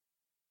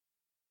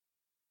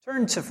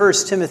Turn to 1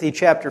 Timothy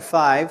chapter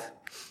 5.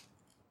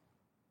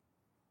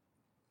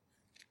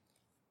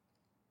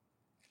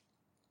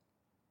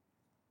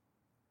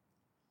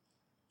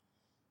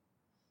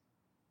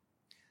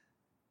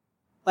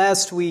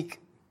 Last week,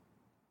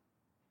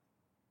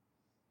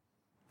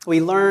 we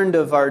learned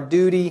of our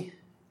duty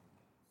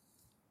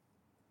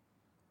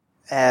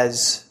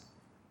as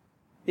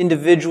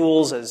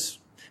individuals, as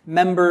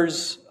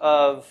members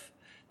of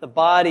the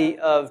body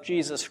of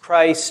Jesus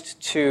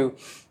Christ to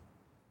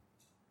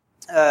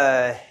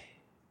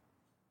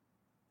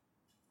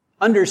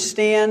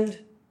understand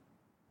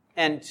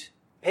and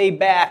pay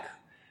back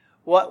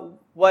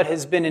what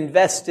has been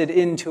invested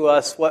into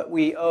us, what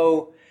we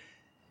owe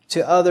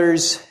to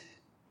others.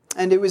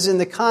 And it was in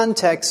the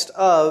context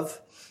of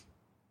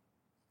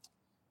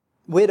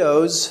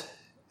widows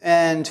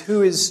and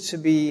who is to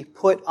be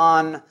put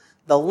on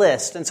the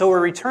list. And so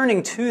we're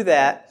returning to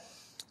that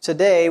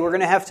today. We're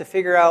going to have to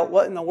figure out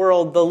what in the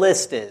world the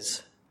list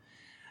is.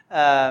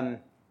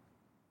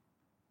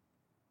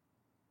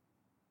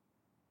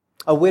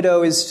 A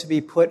widow is to be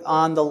put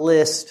on the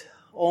list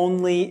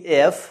only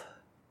if,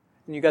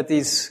 and you got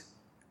these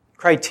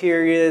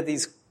criteria,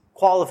 these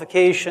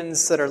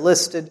qualifications that are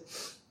listed,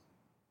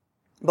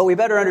 but we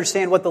better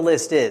understand what the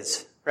list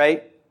is,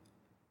 right?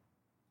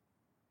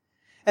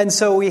 And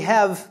so we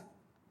have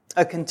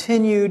a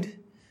continued,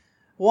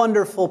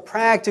 wonderful,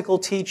 practical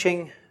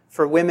teaching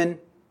for women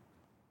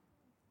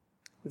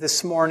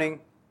this morning,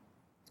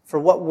 for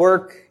what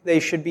work they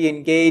should be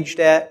engaged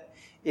at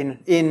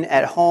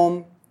at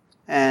home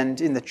and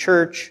in the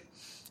church,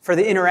 for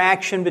the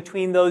interaction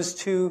between those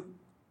two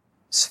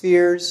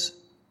spheres,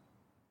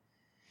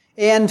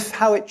 and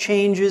how it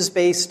changes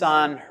based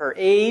on her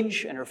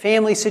age and her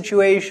family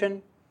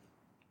situation.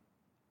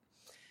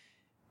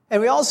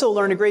 And we also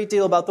learn a great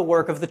deal about the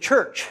work of the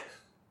church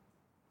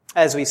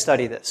as we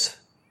study this.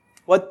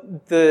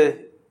 What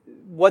the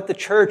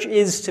church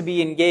is to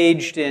be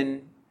engaged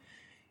in,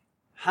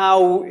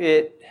 how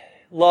it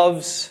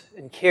loves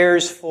and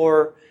cares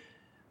for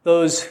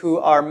those who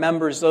are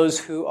members, those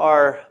who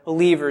are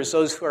believers,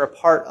 those who are a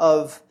part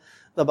of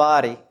the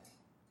body.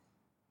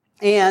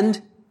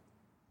 And,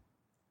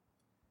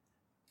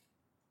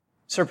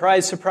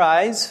 surprise,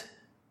 surprise,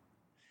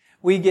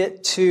 we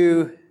get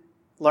to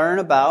learn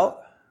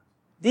about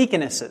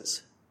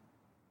deaconesses.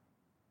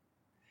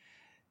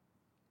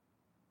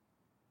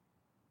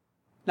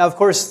 Now, of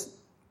course,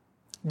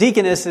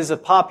 deaconess is a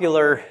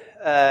popular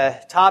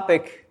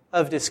topic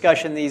of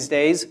discussion these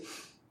days.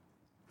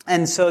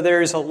 And so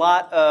there's a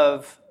lot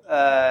of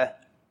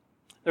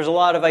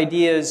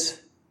ideas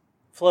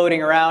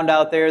floating around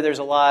out there. There's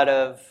a lot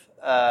of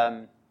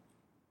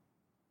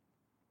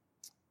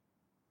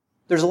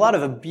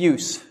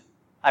abuse,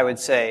 I would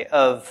say,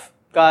 of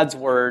God's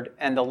word,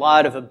 and a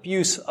lot of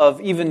abuse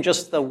of even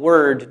just the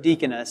word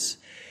deaconess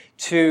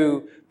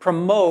to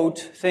promote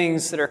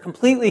things that are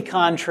completely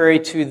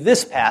contrary to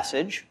this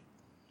passage.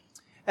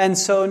 And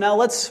so now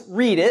let's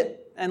read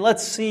it and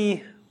let's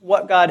see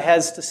what God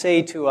has to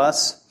say to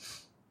us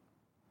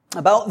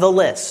about the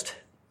list.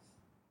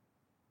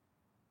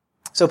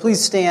 So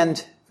please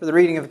stand for the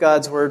reading of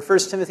God's Word, 1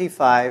 Timothy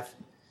 5,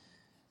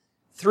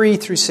 3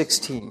 through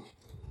 16.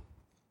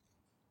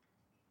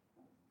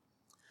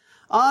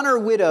 Honor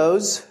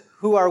widows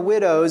who are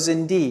widows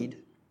indeed.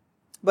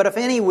 But if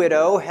any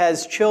widow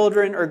has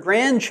children or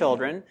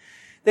grandchildren,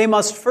 they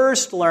must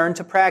first learn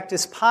to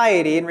practice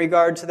piety in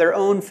regard to their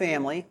own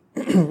family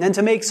and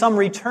to make some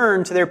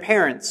return to their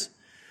parents.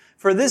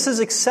 For this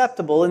is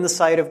acceptable in the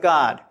sight of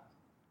God.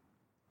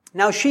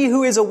 Now she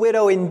who is a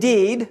widow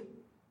indeed,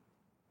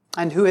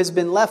 and who has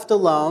been left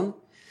alone,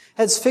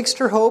 has fixed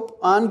her hope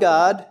on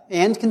God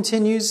and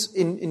continues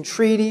in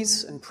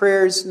entreaties and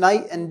prayers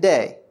night and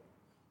day.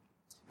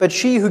 But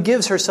she who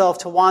gives herself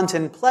to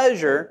wanton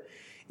pleasure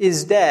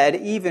is dead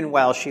even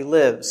while she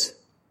lives.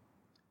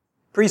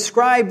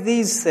 Prescribe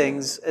these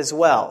things as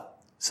well,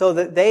 so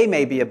that they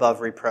may be above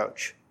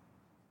reproach.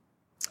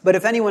 But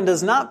if anyone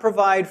does not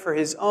provide for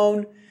his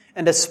own,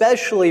 and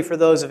especially for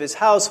those of his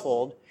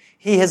household,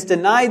 he has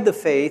denied the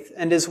faith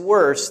and is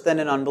worse than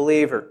an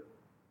unbeliever.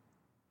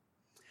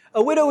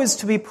 A widow is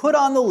to be put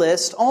on the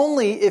list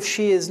only if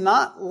she is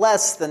not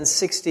less than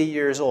 60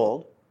 years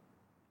old,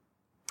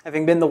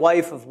 having been the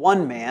wife of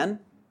one man,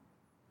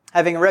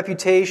 having a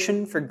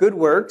reputation for good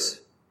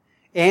works,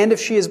 and if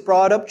she has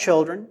brought up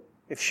children,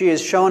 if she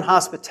has shown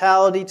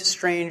hospitality to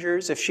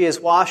strangers, if she has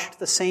washed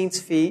the saints'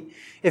 feet,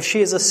 if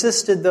she has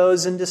assisted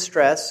those in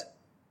distress,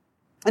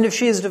 and if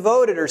she has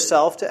devoted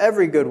herself to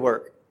every good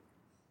work.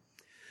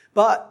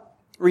 But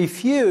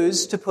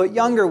refuse to put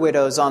younger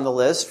widows on the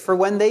list, for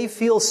when they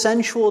feel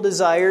sensual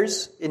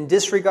desires in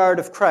disregard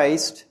of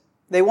Christ,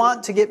 they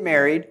want to get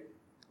married,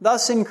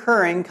 thus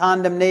incurring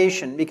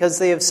condemnation because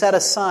they have set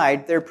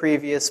aside their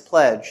previous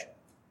pledge.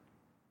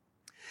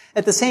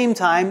 At the same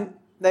time,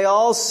 they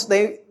also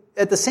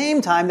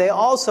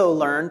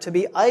learn to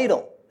be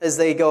idle as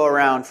they go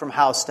around from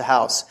house to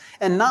house,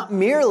 and not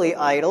merely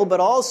idle, but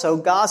also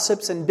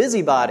gossips and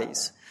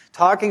busybodies,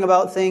 talking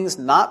about things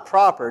not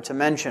proper to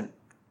mention.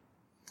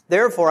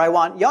 Therefore, I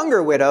want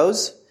younger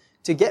widows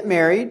to get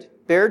married,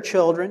 bear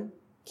children,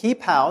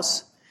 keep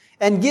house,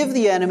 and give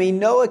the enemy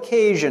no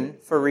occasion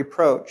for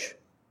reproach.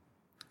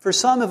 For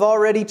some have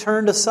already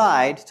turned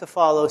aside to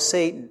follow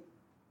Satan.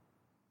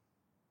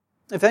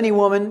 If any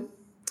woman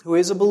who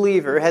is a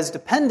believer has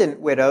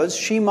dependent widows,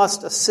 she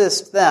must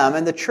assist them,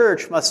 and the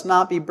church must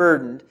not be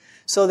burdened,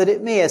 so that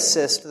it may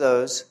assist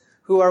those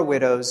who are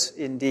widows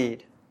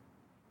indeed.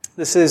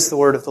 This is the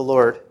word of the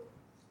Lord.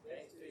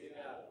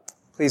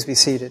 Please be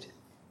seated.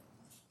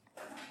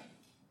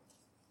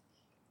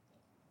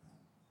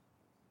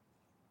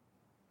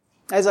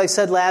 As I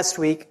said last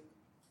week,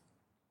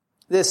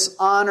 this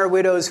honor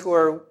widows who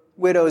are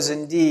widows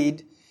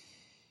indeed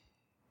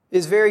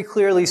is very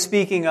clearly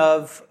speaking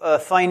of a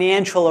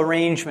financial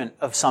arrangement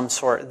of some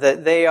sort,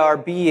 that they are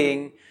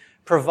being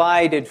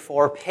provided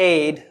for,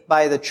 paid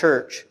by the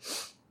church.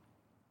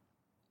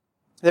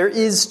 There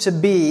is to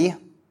be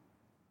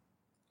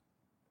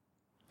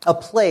a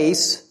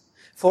place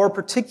for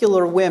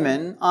particular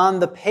women on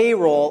the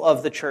payroll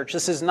of the church.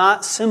 This is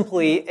not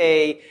simply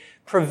a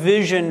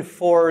provision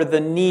for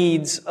the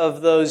needs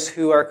of those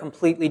who are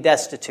completely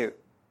destitute.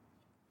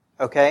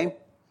 Okay?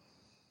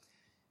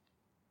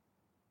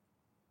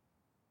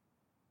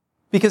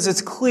 Because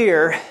it's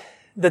clear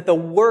that the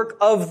work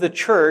of the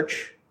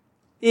church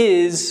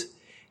is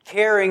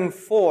caring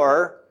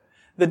for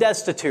the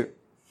destitute,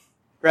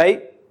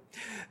 right?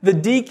 The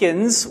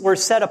deacons were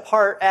set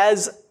apart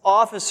as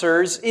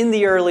officers in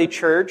the early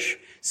church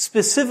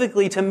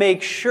specifically to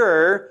make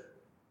sure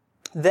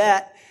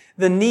that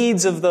the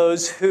needs of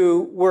those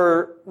who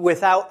were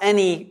without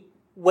any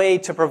way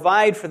to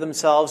provide for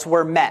themselves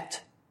were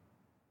met.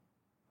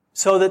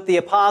 So that the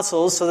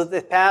apostles, so that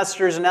the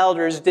pastors and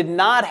elders did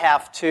not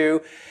have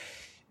to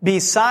be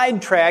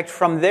sidetracked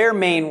from their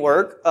main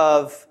work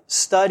of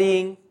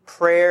studying,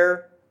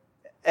 prayer,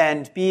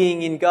 and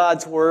being in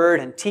God's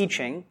Word and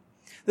teaching.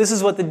 This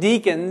is what the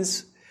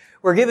deacons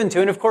were given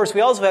to. And of course,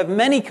 we also have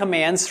many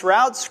commands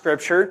throughout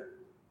Scripture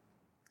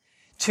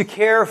to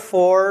care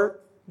for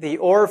the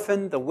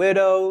orphan, the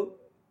widow,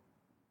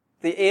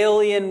 the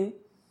alien,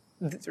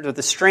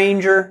 the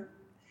stranger,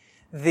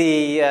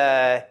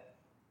 the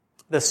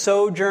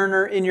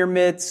sojourner in your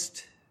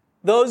midst,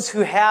 those who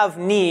have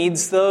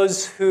needs,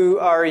 those who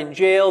are in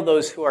jail,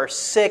 those who are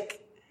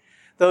sick,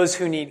 those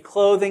who need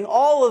clothing.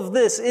 All of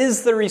this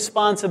is the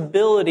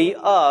responsibility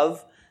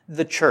of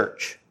the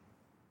church.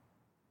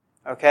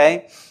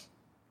 Okay?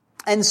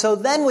 And so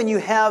then when you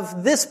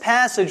have this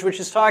passage which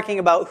is talking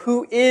about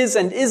who is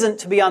and isn't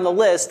to be on the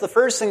list, the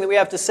first thing that we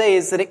have to say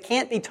is that it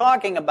can't be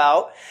talking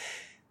about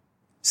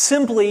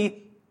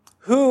simply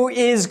who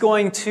is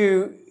going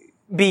to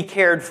be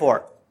cared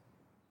for.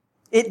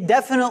 It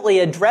definitely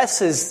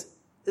addresses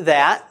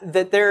that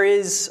there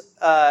is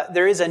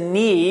a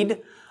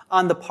need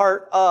on the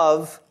part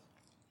of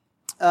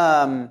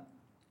the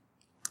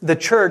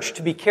church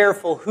to be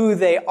careful who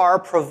they are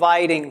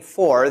providing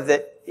for,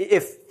 that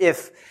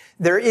if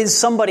there is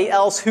somebody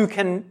else who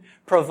can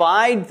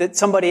provide, that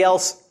somebody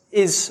else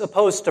is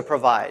supposed to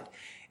provide.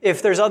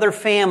 If there's other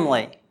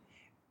family,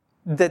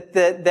 that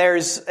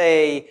there's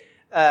a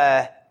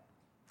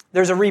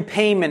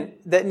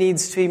repayment that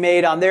needs to be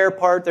made on their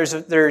part.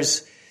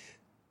 There's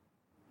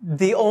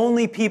the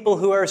only people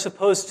who are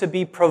supposed to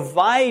be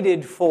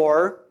provided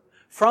for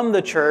from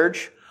the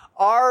church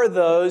are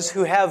those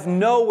who have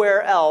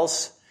nowhere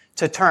else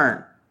to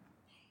turn.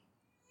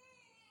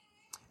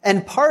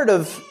 And part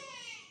of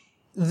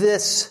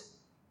this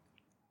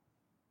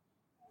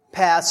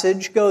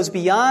passage goes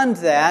beyond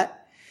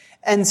that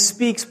and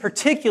speaks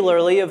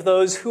particularly of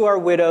those who are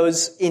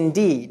widows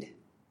indeed.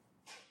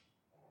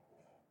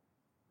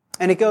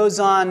 And it goes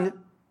on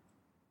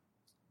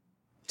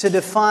to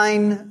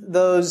define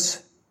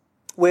those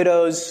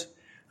widows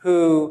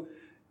who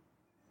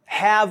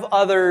have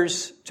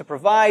others to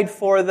provide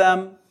for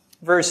them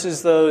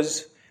versus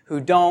those who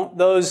don't.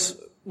 Those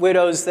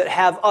widows that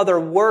have other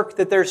work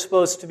that they're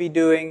supposed to be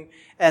doing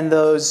and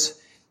those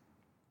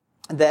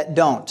that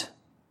don't.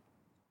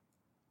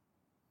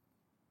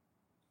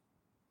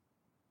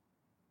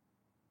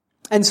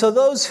 And so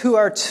those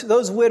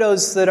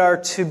widows that are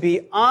to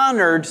be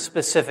honored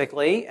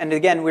specifically, and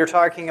again, we're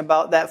talking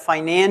about that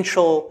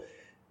financial,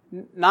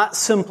 not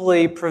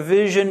simply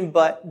provision,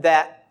 but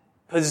that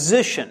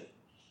position.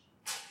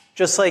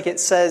 Just like it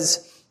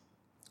says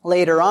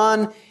later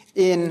on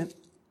in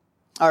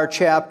our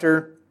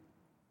chapter,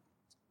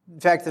 in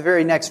fact, the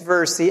very next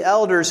verse, the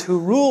elders who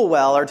rule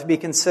well are to be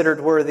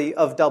considered worthy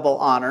of double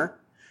honor,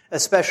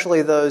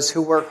 especially those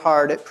who work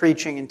hard at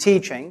preaching and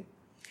teaching.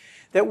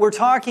 That we're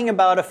talking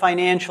about a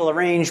financial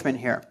arrangement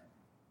here.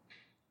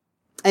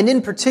 And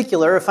in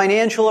particular, a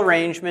financial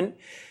arrangement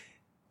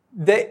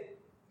that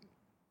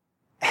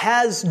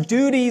has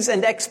duties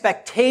and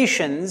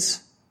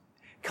expectations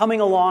coming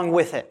along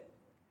with it.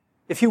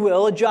 If you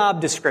will, a job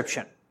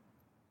description.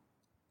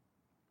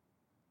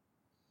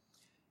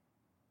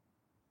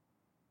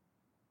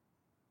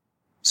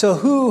 So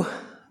who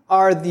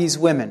are these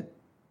women?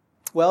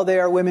 Well, they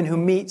are women who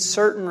meet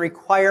certain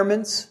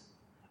requirements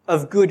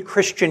of good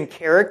Christian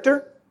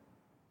character.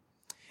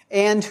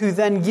 and who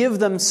then give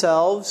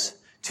themselves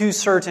to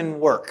certain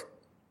work.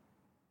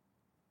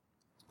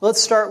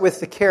 Let's start with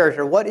the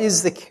character. What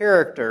is the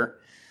character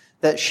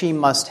that she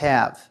must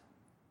have?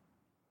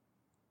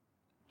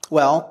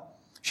 Well,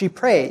 she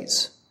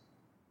prays.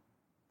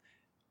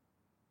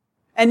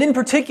 And in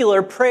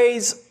particular,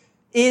 prays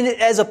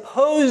as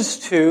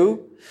opposed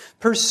to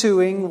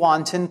pursuing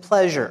wanton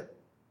pleasure.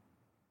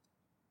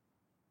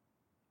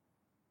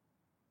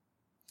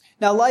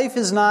 Now, life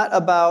is not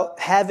about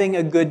having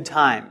a good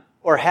time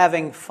or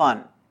having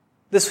fun.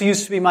 This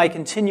used to be my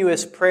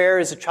continuous prayer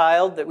as a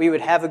child, that we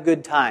would have a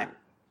good time.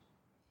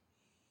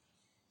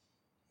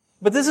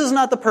 But this is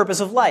not the purpose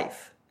of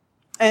life.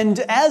 And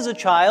as a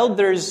child,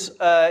 there's,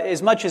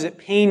 as much as it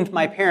pained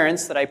my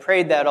parents that I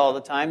prayed that all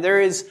the time, there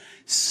is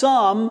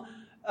some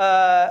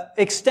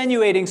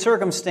extenuating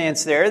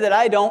circumstance there that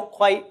I don't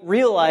quite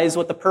realize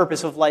what the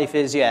purpose of life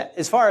is yet.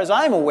 As far as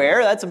I'm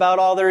aware, that's about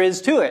all there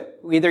is to it.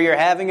 Either you're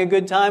having a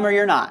good time or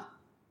you're not.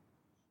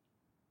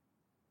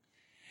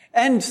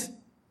 And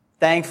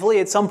thankfully,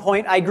 at some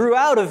point, I grew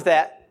out of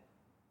that.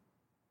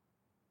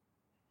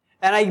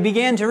 And I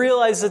began to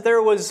realize that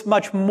there was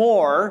much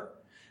more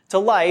to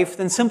life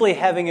than simply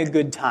having a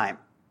good time.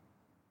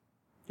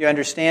 You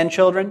understand,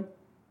 children?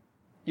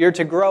 You're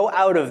to grow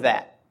out of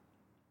that.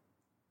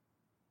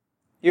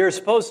 You're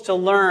supposed to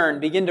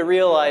learn, begin to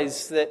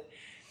realize that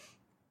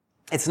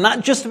it's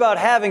not just about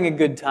having a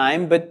good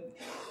time, but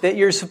that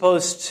you're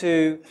supposed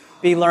to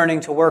be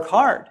learning to work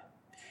hard.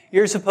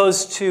 You're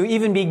supposed to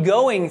even be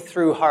going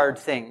through hard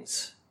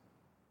things.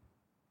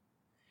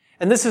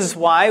 And this is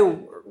why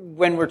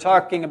when we're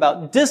talking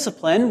about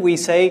discipline, we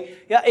say,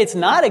 yeah, it's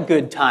not a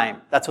good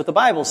time. That's what the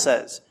Bible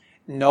says.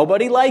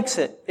 Nobody likes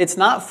it. It's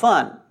not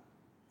fun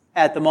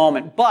at the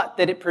moment, but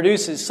that it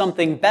produces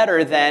something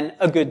better than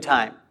a good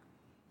time.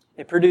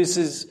 It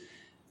produces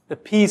the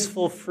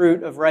peaceful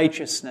fruit of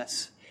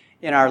righteousness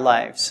in our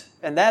lives.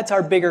 And that's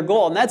our bigger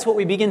goal. And that's what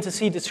we begin to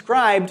see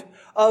described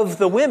of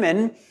the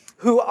women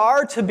who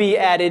are to be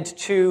added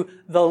to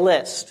the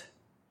list.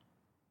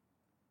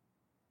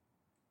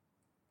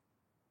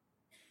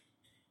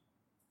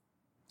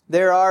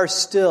 There are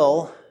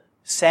still,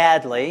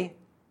 sadly,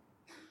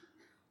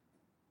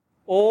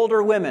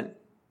 older women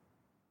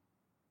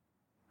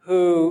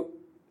who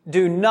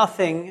do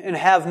nothing and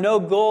have no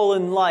goal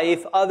in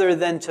life other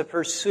than to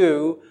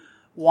pursue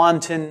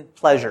wanton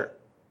pleasure.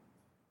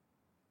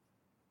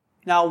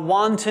 Now,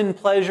 wanton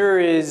pleasure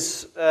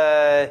is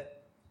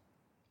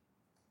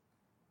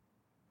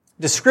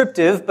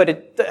descriptive,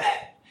 but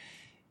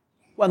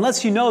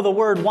unless you know the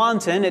word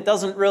wanton, it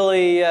doesn't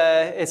really,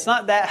 it's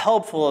not that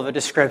helpful of a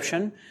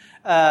description.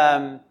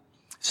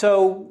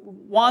 So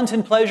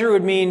wanton pleasure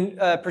would mean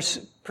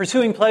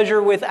pursuing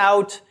pleasure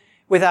without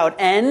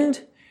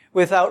end,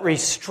 without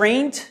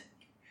restraint,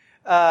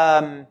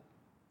 and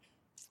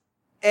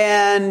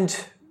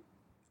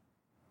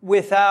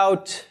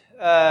without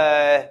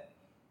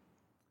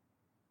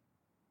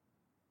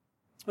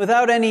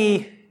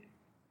any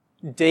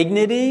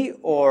dignity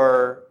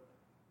or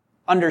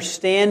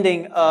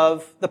understanding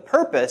of the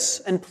purpose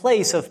and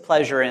place of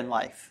pleasure in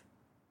life.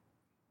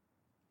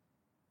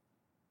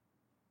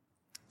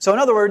 So in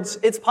other words,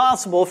 it's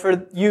possible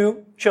for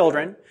you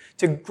children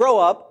to grow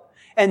up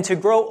and to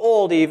grow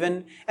old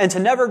even, and to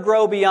never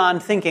grow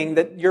beyond thinking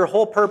that your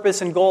whole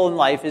purpose and goal in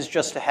life is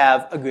just to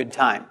have a good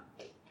time.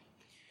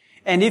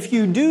 And if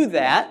you do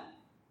that,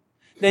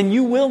 then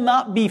you will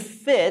not be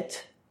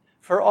fit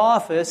for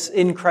office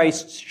in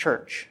Christ's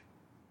church.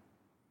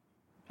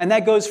 And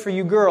that goes for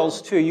you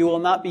girls too. You will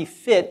not be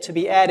fit to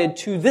be added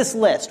to this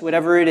list,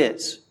 whatever it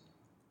is.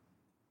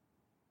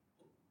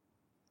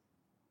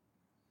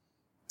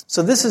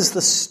 So this is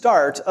the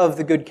start of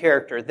the good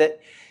character, that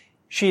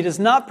she does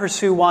not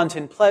pursue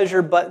wanton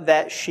pleasure, but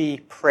that she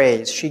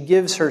prays. She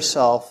gives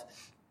herself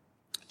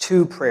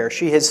to prayer.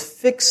 She has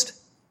fixed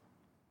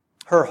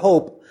her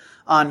hope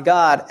on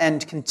God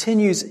and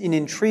continues in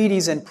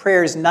entreaties and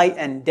prayers night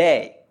and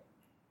day.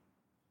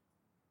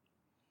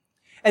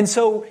 And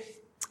so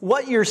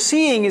what you're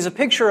seeing is a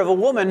picture of a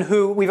woman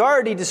who we've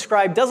already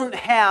described doesn't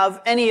have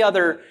any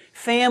other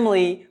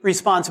family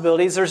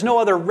responsibilities. There's no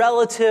other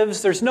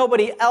relatives. There's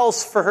nobody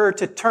else for her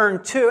to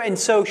turn to. And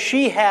so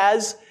she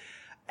has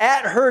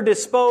at her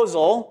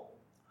disposal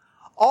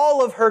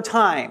all of her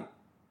time.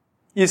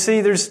 You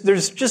see,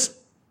 there's just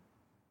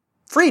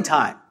free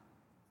time.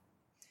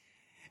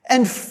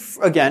 And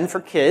again,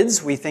 for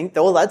kids, we think,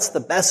 oh, that's the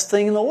best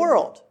thing in the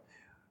world.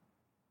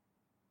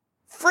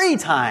 Free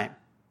time.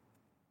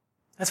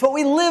 That's what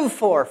we live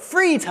for,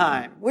 free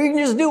time. We can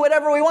just do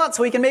whatever we want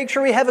so we can make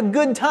sure we have a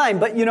good time.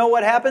 But you know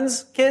what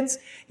happens, kids?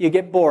 You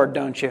get bored,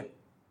 don't you?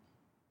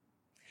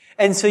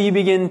 And so you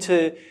begin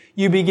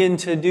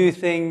to do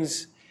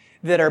things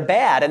that are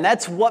bad. And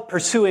that's what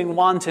pursuing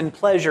wanton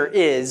pleasure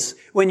is.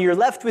 When you're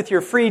left with your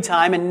free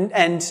time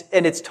and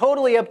it's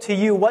totally up to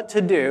you what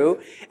to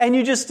do, and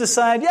you just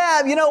decide,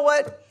 yeah, you know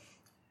what?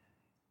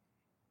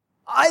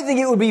 I think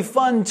it would be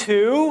fun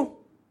to.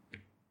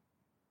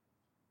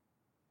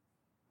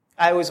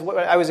 I was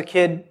a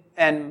kid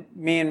and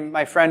me and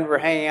my friend were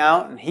hanging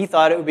out, and he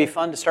thought it would be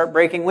fun to start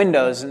breaking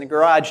windows in the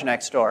garage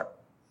next door.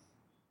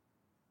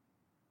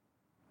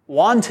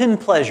 Wanton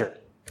pleasure.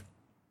 It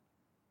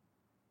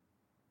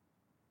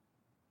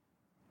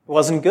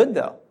wasn't good,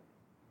 though.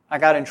 I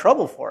got in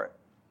trouble for it.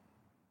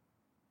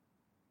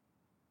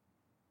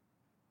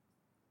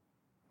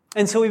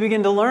 And so we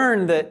begin to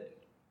learn that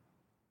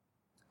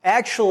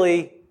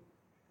actually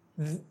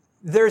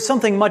there's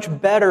something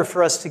much better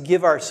for us to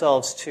give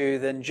ourselves to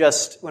than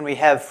just when we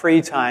have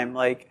free time,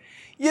 like,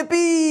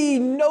 yippee,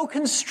 no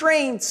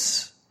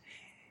constraints.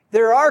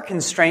 There are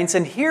constraints,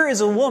 and here is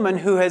a woman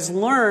who has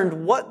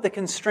learned what the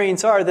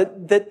constraints are,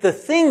 that the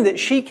thing that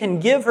she can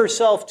give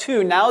herself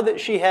to now that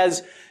she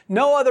has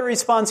no other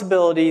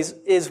responsibilities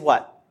is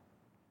what?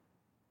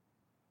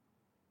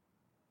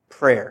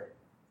 Prayer.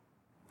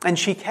 And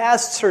she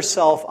casts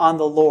herself on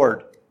the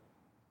Lord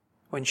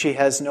when she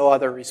has no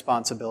other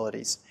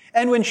responsibilities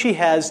and when she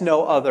has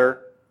no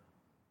other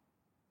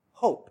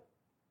hope.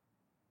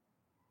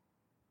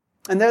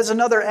 And there's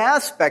another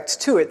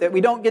aspect to it that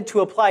we don't get to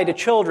apply to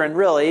children,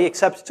 really,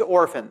 except to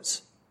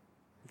orphans.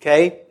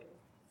 Okay?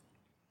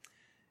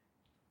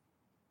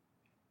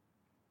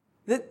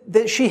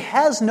 That she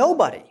has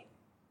nobody.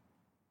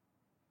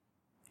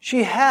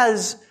 She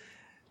has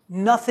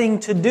nothing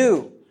to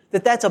do.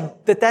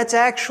 That's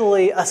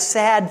actually a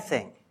sad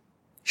thing.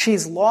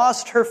 She's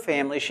lost her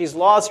family. She's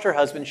lost her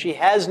husband. She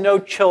has no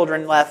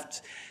children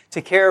left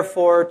to care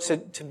for,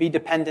 to be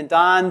dependent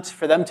on,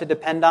 for them to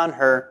depend on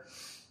her.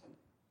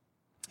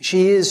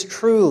 She is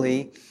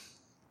truly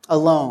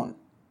alone.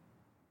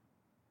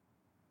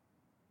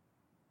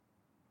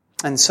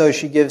 And so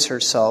she gives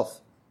herself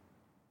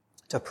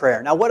to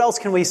prayer. Now, what else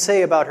can we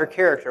say about her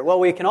character? Well,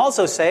 we can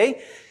also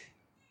say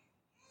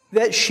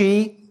that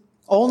she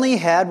only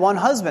had one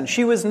husband.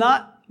 She was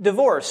not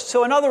divorced.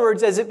 So in other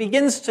words, as it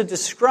begins to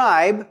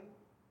describe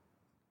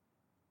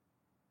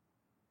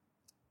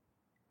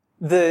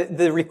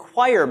the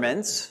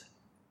requirements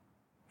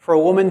for a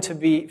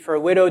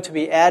widow to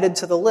be added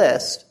to the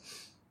list,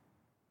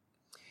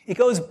 it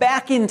goes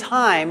back in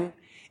time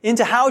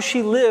into how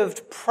she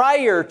lived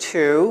prior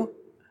to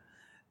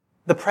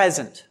the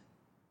present.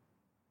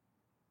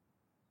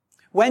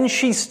 When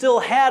she still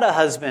had a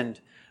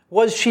husband,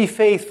 was she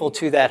faithful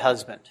to that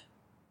husband?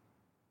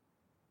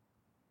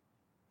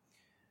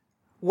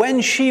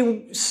 When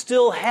she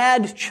still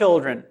had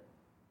children,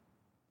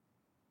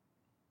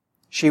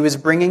 she was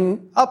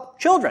bringing up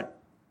children.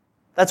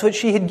 That's what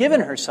she had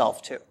given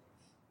herself to.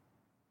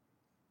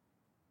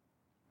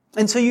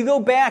 And so you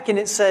go back and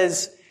it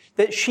says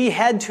that she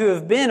had to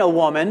have been a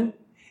woman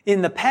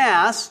in the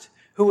past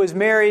who was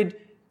married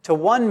to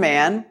one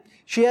man.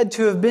 She had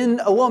to have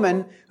been a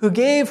woman who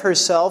gave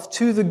herself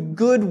to the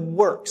good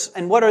works.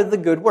 And what are the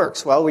good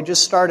works? Well, we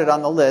just started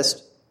on the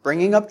list.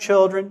 Bringing up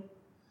children,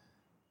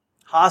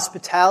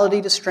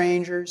 hospitality to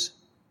strangers,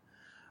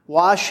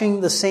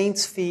 washing the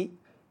saints' feet,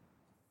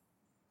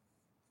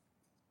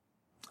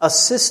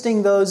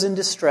 assisting those in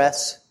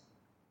distress,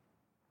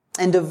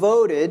 and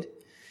devoted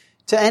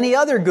to any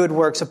other good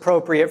works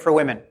appropriate for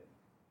women.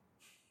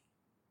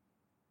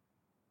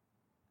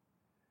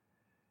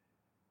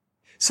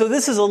 So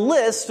this is a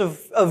list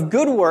of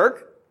good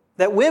work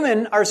that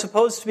women are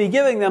supposed to be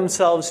giving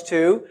themselves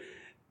to,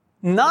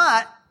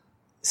 not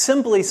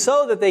simply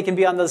so that they can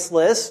be on this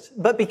list,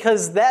 but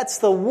because that's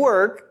the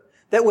work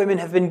that women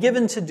have been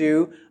given to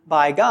do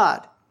by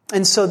God.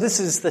 And so this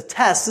is the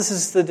test, this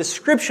is the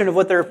description of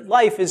what their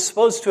life is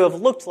supposed to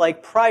have looked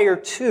like prior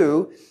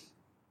to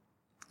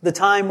the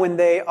time when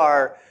they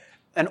are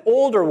an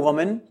older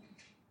woman,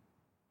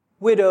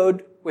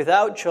 widowed,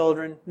 without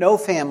children, no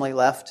family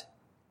left.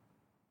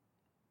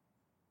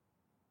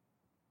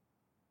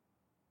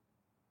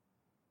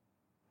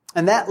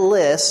 And that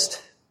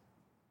list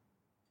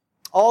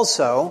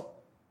also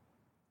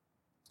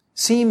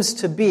seems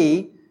to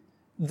be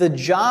the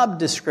job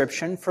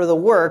description for the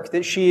work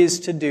that she is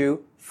to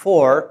do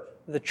for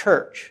the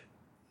church.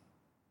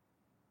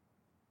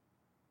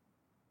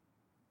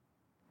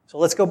 So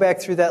let's go back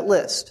through that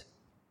list.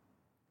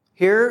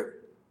 Here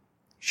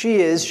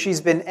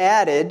she's been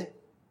added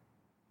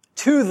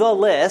to the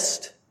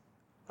list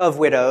of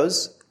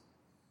widows.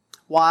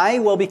 Why?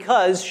 Well,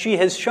 because she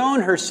has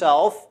shown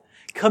herself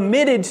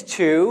committed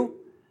to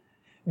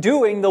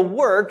doing the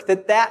work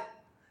that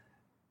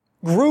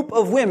group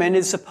of women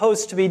is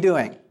supposed to be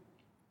doing.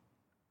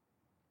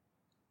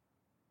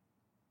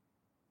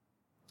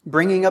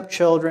 Bringing up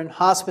children,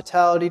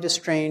 hospitality to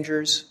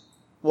strangers,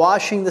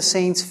 washing the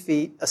saints'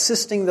 feet,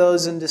 assisting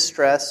those in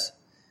distress.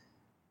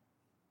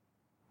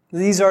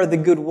 These are the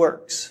good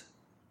works.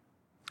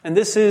 And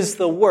this is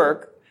the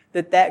work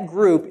that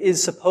group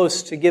is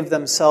supposed to give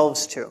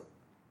themselves to.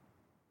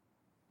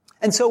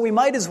 And so we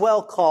might as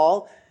well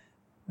call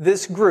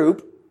this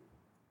group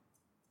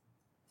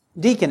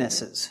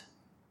deaconesses,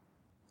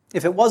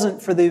 if it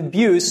wasn't for the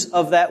abuse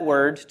of that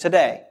word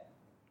today.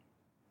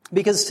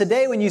 Because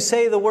today when you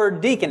say the word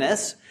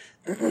deaconess,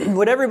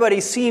 what everybody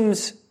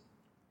seems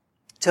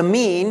to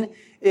mean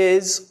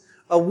is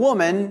a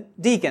woman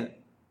deacon.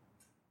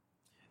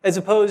 as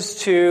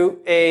opposed to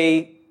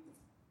a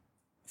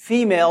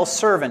female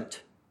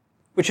servant,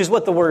 which is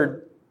what the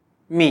word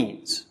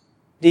means.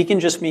 Deacon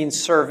just means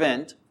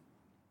servant.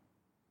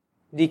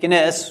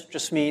 Deaconess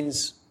just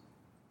means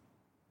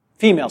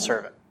female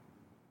servant.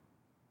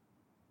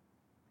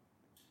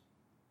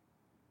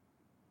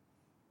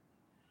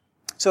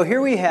 So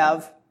here we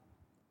have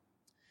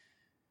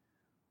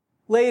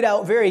laid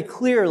out very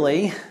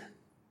clearly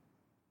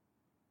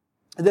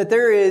that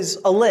there is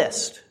a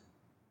list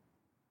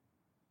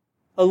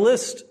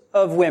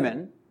of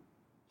women,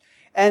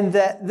 and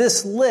that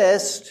this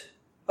list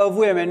of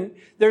women,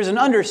 there's an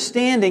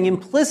understanding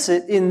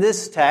implicit in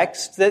this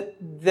text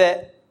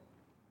that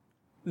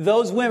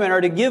those women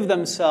are to give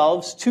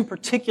themselves to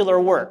particular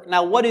work.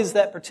 Now, what is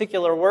that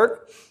particular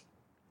work?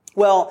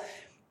 Well,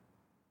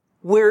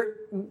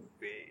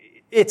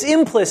 it's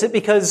implicit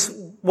because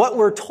what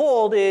we're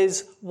told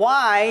is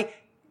why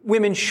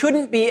women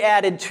shouldn't be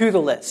added to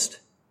the list,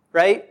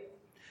 right?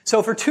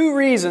 So for two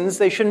reasons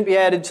they shouldn't be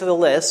added to the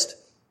list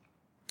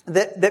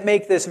that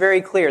make this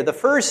very clear. The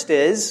first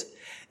is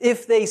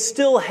if they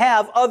still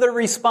have other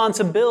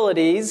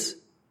responsibilities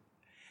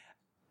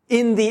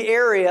in the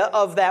area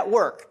of that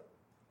work.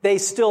 They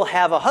still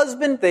have a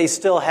husband, they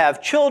still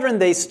have children,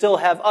 they still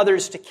have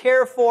others to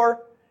care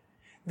for.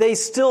 They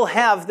still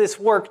have this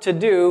work to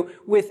do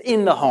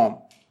within the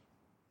home.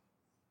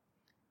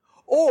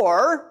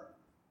 Or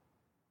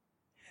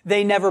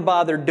they never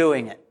bothered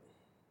doing it.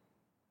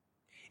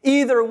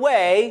 Either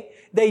way,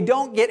 they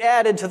don't get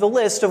added to the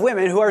list of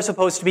women who are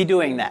supposed to be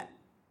doing that.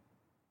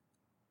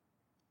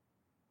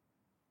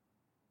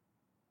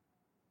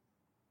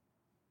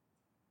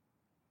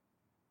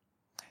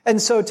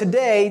 And so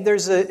today,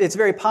 it's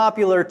very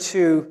popular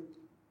to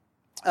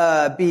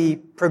be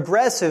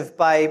progressive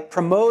by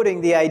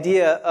promoting the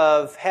idea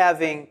of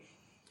having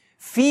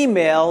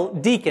female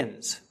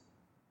deacons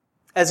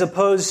as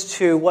opposed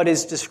to what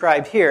is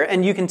described here.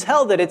 And you can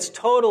tell that it's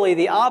totally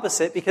the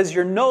opposite because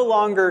you're no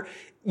longer,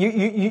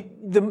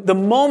 the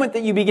moment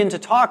that you begin to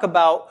talk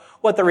about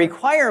what the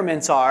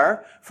requirements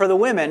are for the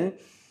women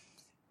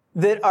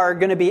that are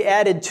going to be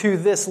added to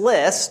this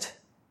list,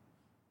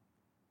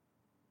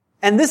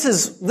 and this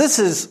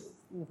is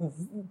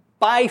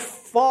by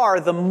far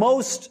the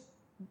most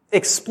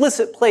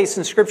explicit place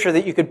in Scripture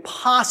that you could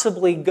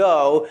possibly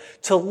go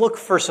to look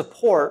for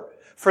support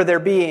for there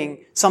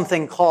being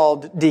something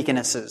called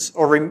deaconesses,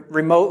 or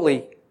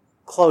remotely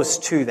close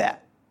to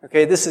that.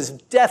 Okay, this is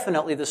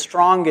definitely the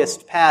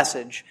strongest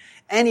passage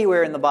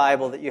anywhere in the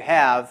Bible that you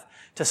have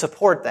to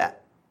support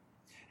that.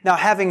 Now,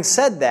 having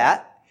said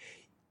that,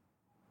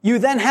 you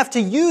then have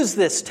to use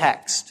this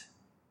text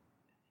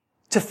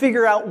to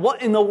figure out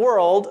what in the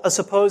world a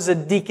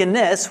supposed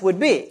deaconess would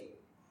be.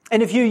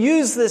 And if you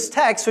use this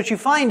text, what you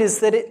find is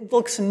that it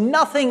looks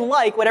nothing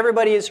like what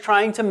everybody is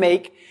trying to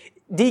make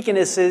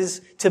deaconesses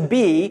to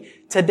be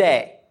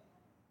today,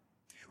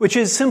 which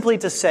is simply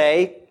to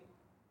say,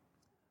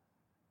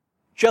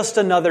 just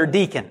another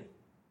deacon,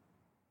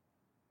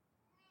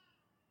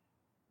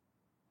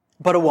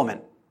 but a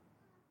woman.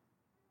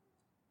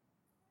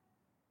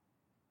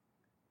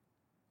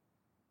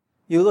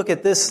 You look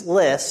at this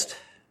list,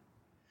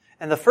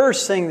 and the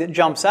first thing that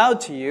jumps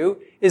out to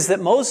you is that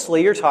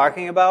mostly you're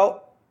talking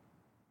about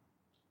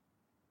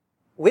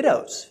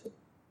widows,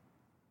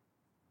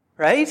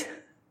 right?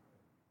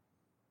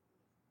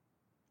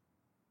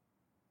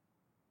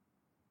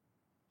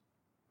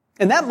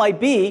 And that might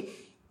be,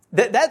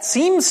 that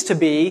seems to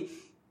be,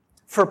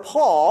 for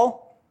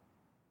Paul,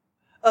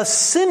 a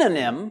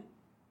synonym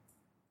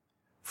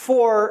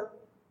for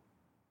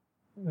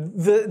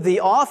the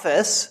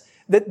office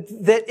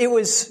that it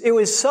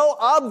was so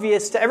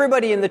obvious to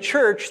everybody in the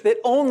church that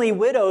only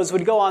widows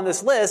would go on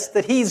this list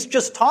that he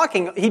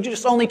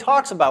just only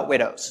talks about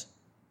widows.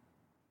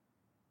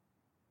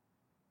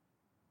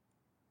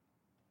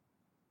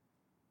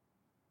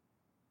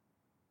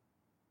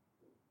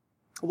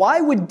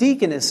 Why would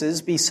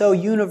deaconesses be so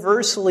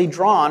universally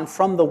drawn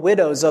from the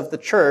widows of the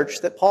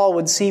church that Paul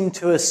would seem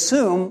to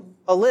assume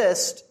a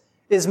list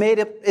is made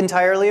up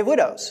entirely of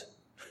widows?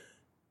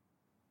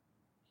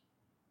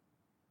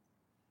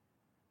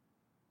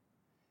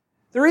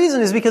 The reason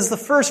is because the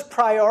first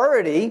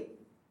priority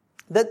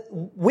that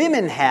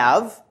women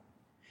have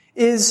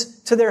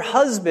is to their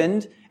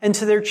husband and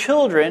to their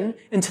children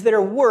and to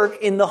their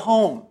work in the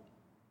home.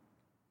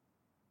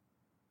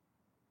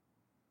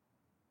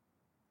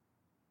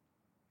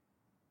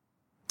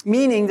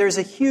 Meaning there's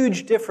a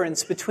huge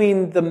difference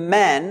between the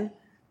men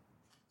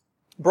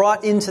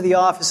brought into the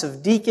office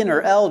of deacon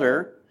or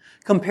elder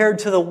compared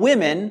to the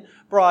women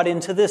brought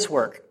into this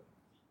work.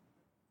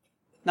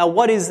 Now,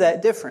 what is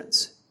that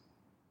difference?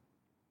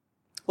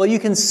 Well, you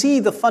can see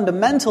the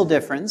fundamental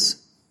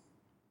difference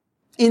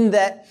in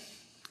that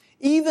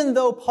even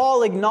though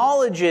Paul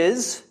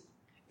acknowledges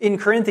in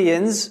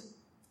Corinthians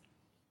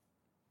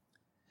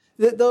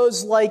that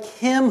those like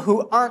him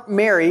who aren't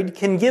married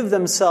can give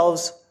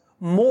themselves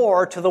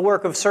more to the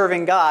work of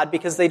serving God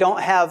because they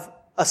don't have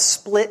a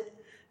split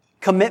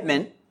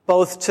commitment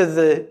both to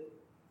the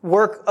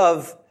work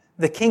of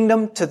the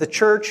kingdom, to the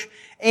church,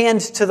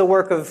 and to the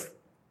work of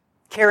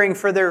caring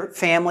for their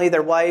family,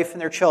 their wife,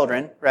 and their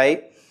children,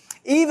 right?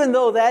 Even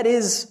though that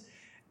is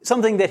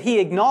something that he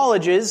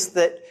acknowledges,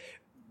 that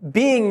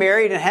being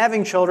married and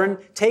having children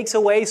takes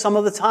away some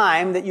of the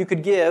time that you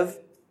could give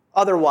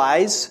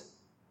otherwise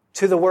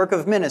to the work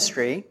of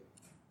ministry.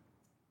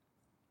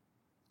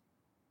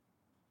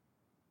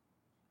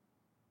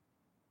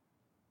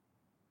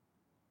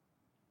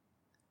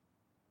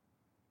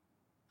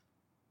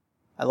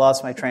 I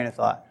lost my train of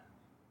thought.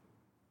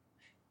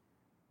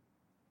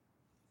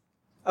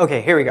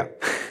 Okay, here we go.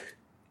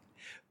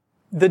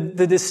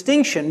 The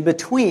distinction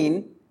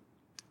between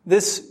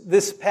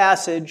this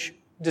passage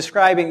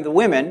describing the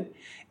women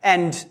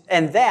and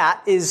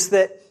that is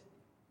that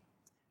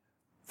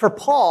for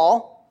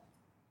Paul,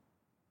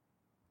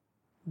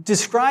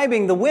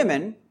 describing the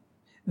women,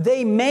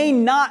 they may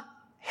not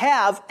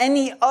have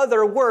any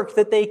other work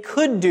that they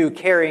could do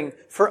caring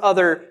for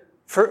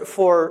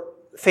for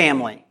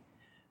family.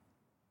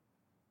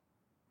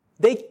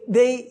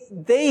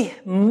 They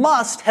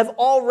must have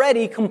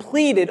already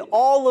completed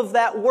all of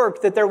that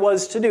work that there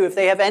was to do. If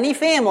they have any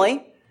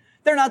family,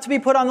 they're not to be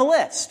put on the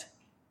list.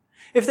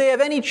 If they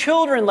have any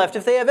children left,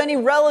 if they have any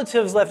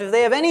relatives left, if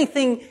they have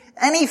anything,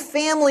 any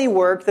family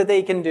work that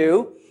they can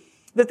do,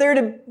 that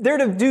they're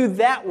to do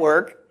that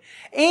work,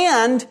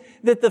 and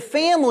that the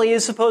family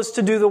is supposed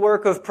to do the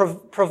work of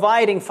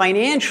providing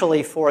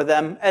financially for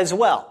them as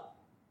well.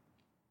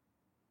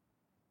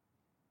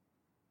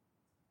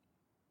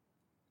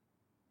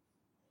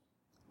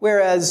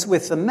 Whereas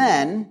with the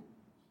men,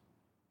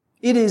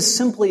 it is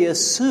simply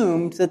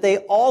assumed that they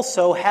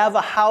also have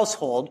a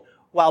household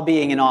while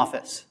being in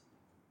office.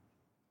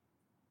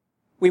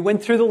 We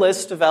went through the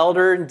list of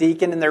elder and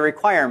deacon and their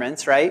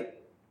requirements, right?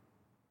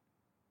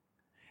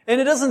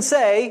 And it doesn't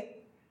say,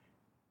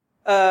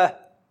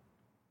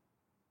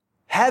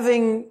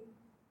 having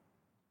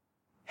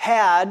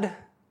had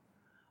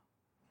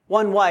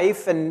one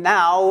wife and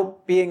now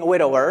being a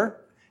widower,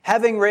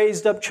 having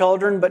raised up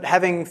children, but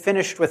having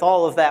finished with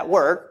all of that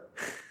work,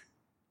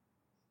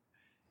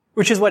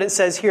 which is what it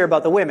says here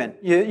about the women.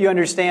 You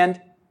understand?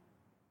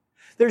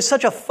 There's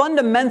such a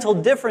fundamental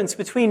difference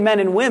between men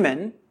and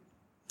women,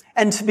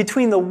 and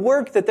between the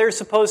work that they're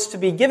supposed to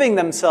be giving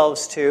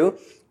themselves to,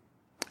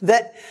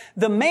 that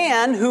the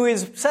man who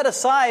is set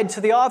aside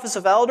to the office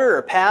of elder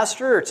or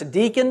pastor or to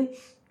deacon,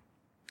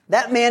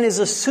 that man is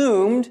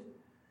assumed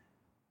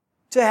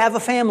to have a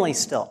family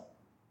still.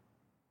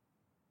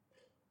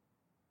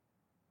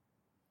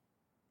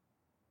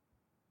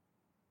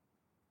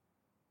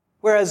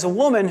 Whereas a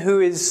woman who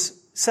is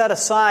set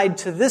aside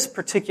to this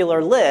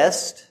particular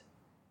list,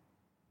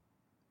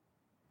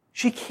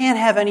 she can't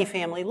have any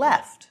family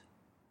left.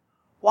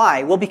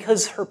 Why? Well,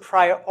 because her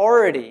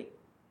priority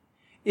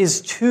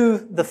is to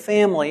the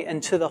family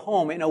and to the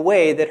home in a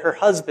way that her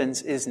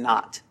husband's is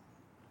not.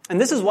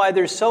 And this is why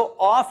there's so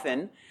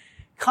often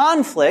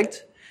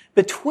conflict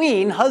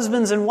between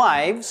husbands and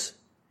wives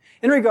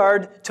in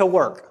regard to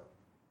work.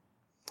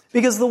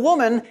 Because the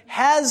woman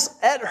has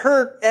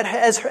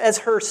as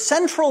her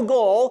central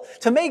goal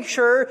to make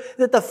sure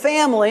that the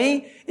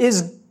family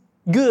is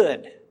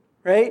good,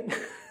 right?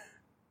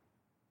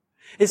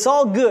 It's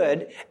all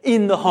good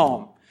in the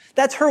home.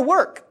 That's her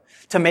work.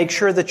 To make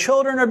sure the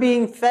children are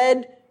being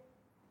fed,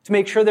 to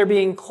make sure they're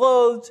being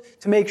clothed,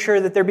 to make sure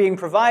that they're being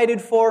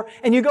provided for.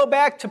 And you go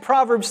back to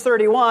Proverbs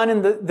 31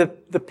 and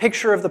the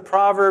picture of the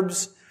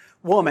Proverbs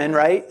woman,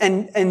 right?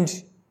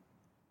 And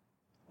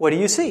what do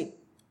you see?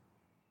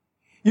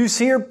 You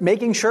see her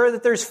making sure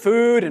that there's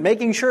food and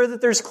making sure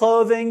that there's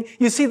clothing.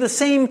 You see the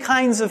same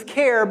kinds of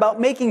care about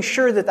making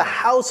sure that the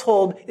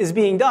household is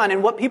being done.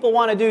 And what people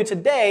want to do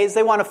today is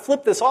they want to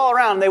flip this all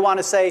around. They want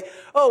to say,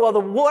 oh, well,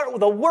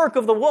 the work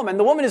of the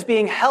woman is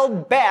being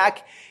held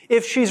back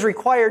if she's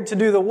required to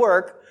do the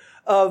work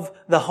of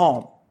the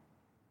home.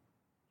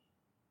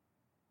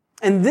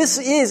 And this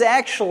is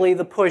actually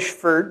the push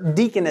for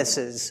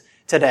deaconesses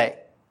today.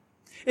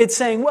 It's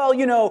saying, well,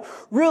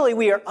 really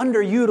we are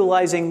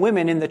underutilizing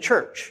women in the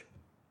church.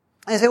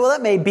 And I say, well,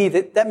 that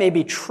may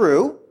be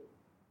true.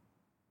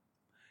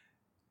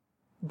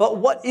 But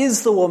what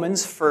is the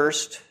woman's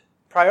first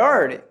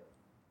priority?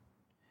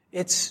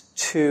 It's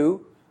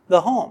to the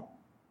home.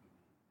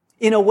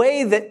 In a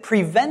way that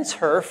prevents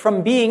her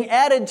from being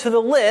added to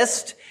the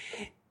list,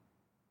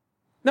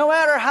 no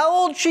matter how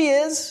old she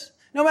is,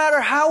 no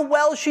matter how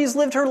well she's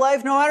lived her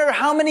life, no matter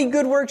how many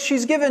good works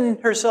she's given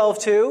herself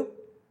to.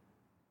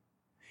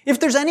 If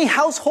there's any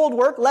household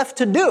work left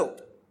to do,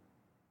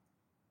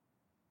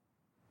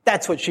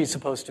 that's what she's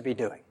supposed to be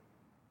doing,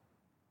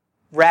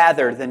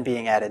 rather than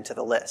being added to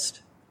the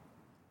list.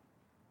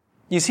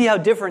 You see how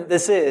different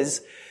this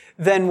is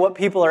than what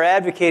people are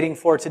advocating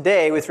for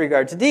today with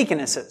regard to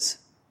deaconesses.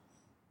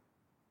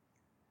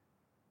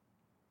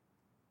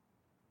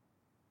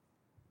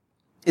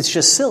 It's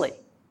just silly.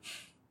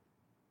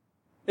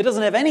 It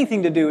doesn't have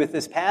anything to do with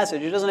this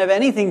passage. It doesn't have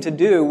anything to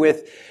do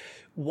with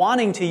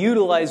wanting to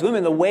utilize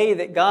women the way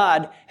that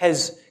God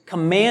has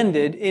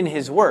commanded in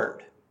His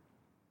Word.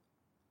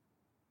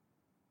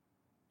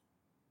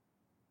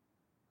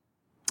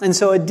 And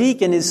so a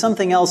deacon is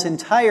something else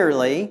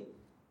entirely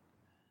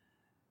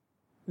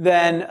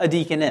than a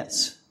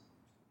deaconess.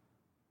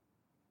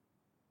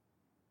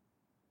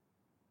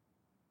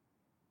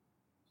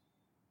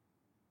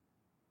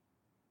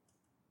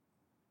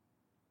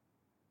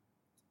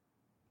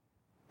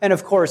 And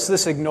of course,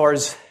 this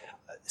ignores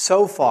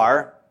so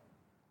far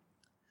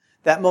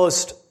that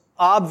most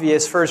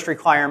obvious first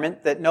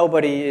requirement that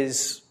nobody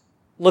is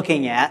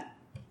looking at,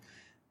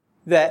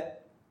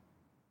 that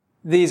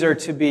these are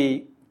to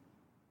be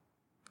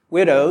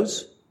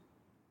widows,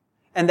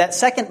 and that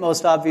second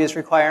most obvious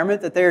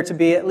requirement that they are to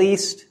be at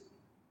least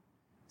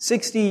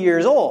 60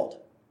 years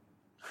old.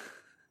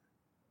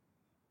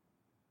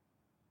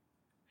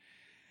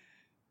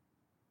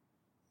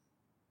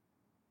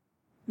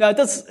 Now,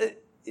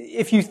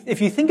 if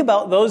you think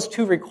about those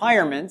two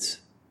requirements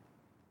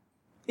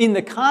in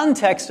the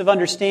context of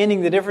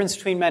understanding the difference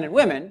between men and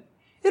women,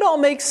 it all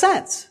makes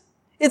sense.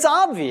 It's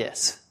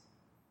obvious.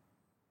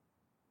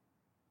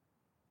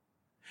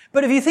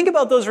 But if you think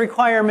about those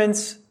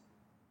requirements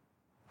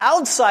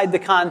outside the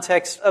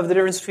context of the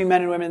difference between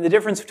men and women, the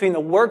difference between the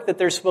work that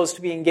they're supposed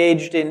to be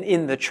engaged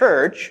in the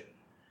church,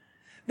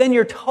 then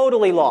you're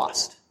totally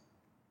lost.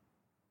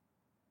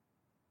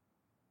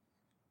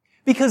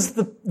 Because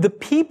the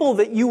people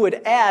that you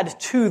would add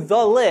to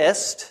the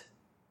list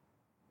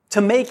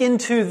to make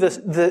into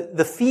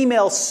the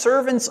female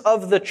servants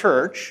of the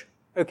church,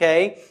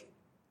 okay,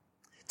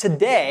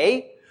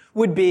 today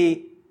would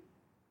be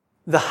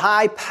the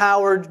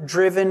high-powered,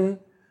 driven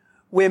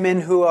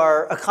women who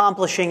are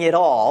accomplishing it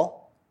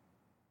all,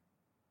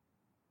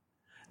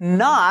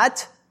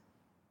 not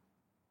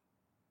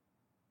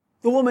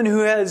the woman who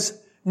has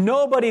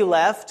nobody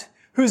left,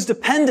 who's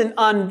dependent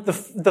on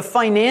the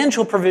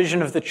financial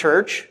provision of the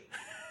church.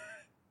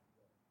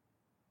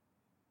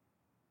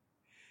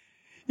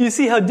 You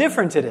see how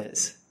different it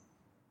is.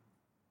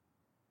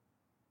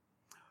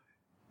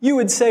 You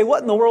would say,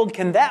 what in the world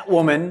can that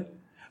woman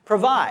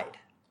provide?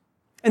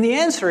 And the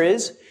answer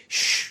is,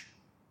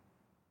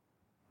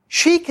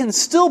 she can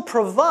still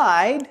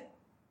provide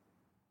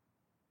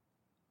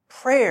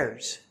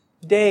prayers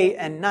day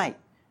and night.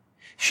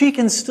 She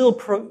can still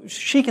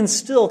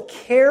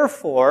care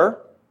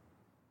for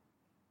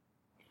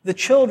the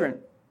children,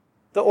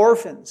 the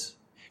orphans.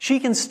 She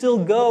can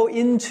still go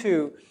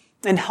into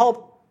and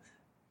help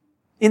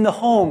in the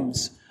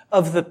homes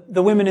of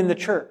the women in the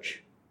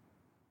church.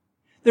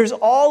 There's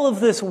all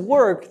of this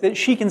work that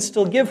she can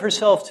still give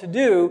herself to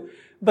do,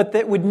 but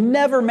that would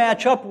never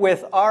match up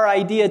with our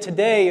idea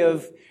today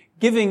of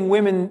giving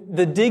women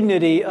the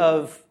dignity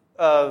of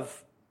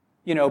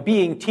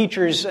being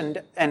teachers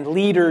and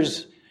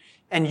leaders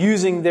and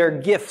using their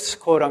gifts,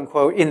 quote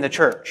unquote, in the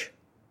church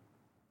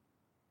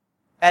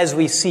as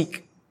we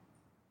seek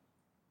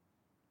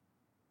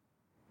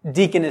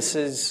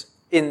deaconesses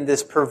in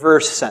this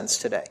perverse sense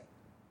today.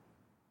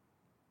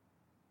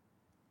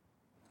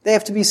 They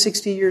have to be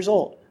 60 years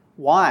old.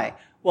 Why?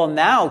 Well,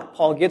 now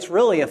Paul gets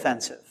really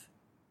offensive.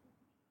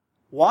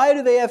 Why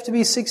do they have to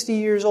be 60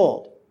 years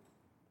old?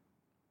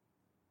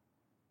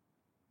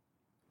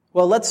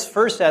 Well, let's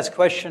first ask the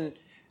question,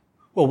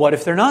 well, what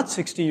if they're not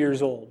 60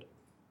 years old?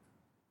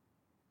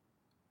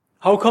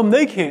 How come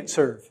they can't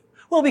serve?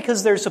 Well,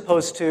 because they're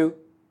supposed to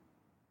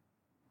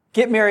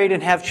get married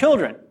and have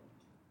children.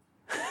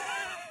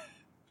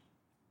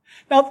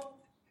 Now,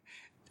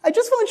 I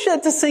just want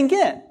that to sink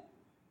in.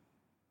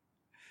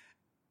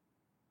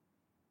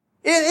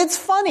 It's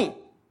funny.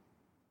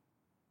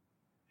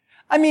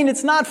 I mean,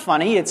 it's not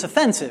funny, it's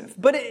offensive.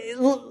 But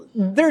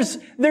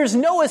there's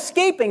no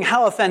escaping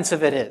how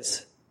offensive it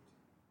is.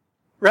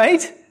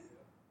 Right?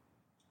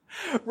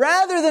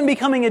 Rather than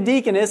becoming a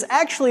deaconess,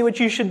 actually what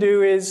you should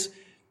do is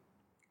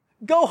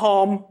go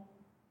home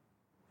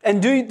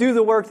and do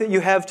the work that you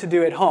have to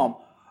do at home.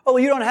 Oh,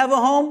 you don't have a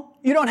home?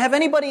 You don't have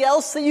anybody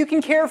else that you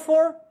can care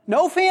for?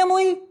 No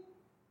family?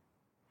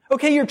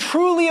 Okay, you're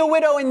truly a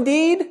widow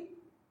indeed?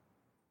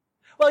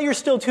 Well, you're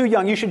still too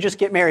young. You should just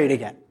get married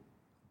again.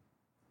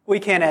 We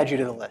can't add you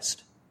to the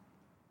list.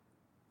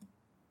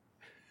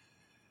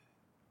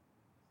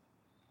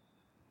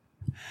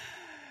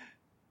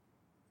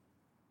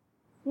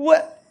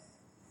 What?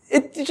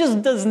 It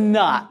just does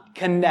not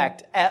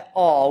connect at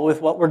all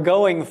with what we're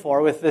going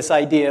for with this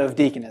idea of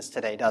deaconess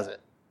today, does it?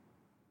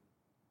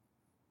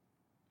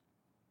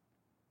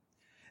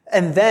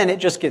 And then it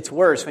just gets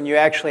worse when you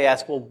actually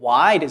ask, well,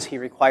 why does he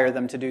require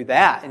them to do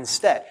that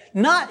instead?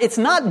 It's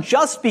not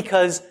just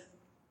because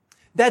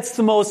that's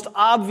the most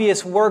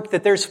obvious work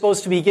that they're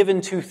supposed to be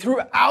given to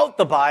throughout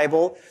the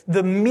Bible.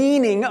 The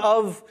meaning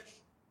of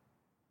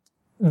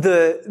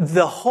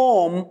the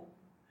home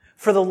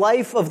for the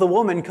life of the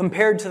woman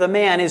compared to the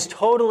man is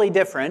totally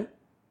different,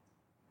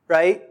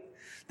 right?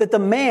 That the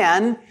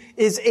man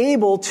is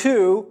able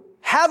to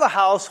have a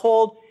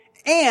household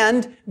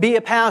and be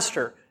a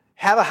pastor.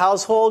 Have a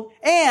household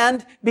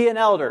and be an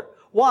elder.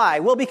 Why?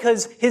 Well,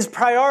 because his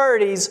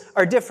priorities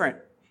are different.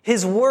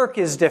 His work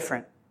is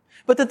different.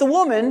 But that the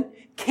woman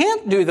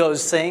can't do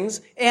those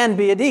things and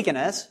be a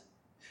deaconess.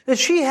 That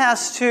she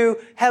has to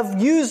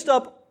have used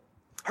up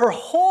her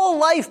whole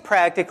life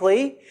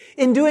practically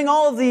in doing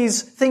all of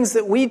these things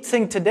that we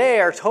think today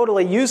are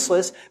totally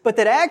useless, but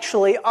that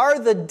actually are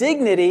the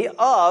dignity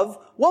of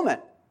woman,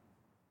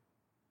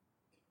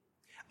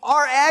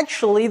 are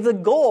actually the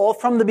goal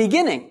from the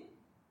beginning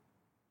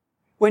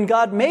when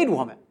God made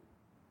woman,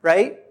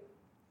 right?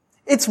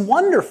 It's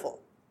wonderful.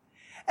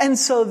 And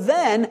so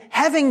then,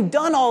 having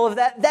done all of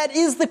that, that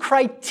is the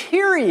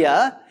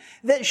criteria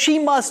that she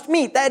must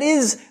meet. That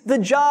is the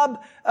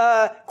job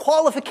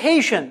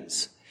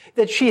qualifications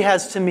that she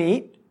has to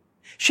meet.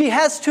 She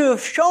has to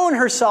have shown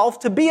herself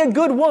to be a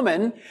good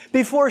woman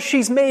before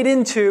she's made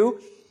into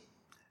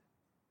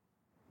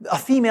a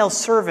female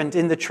servant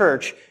in the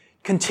church,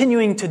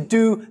 continuing to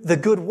do the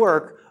good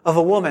work of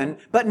a woman,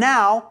 but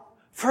now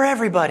for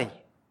everybody.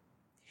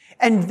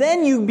 And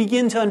then you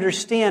begin to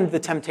understand the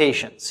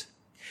temptations.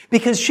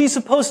 Because she's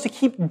supposed to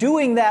keep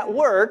doing that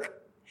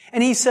work,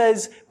 and he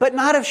says, but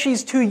not if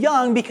she's too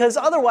young, because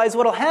otherwise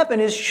what'll happen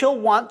is she'll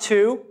want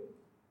to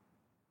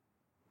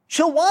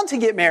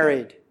get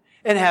married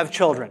and have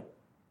children.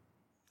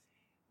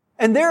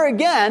 And there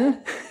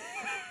again,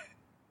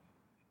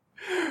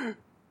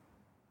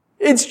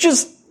 it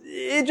just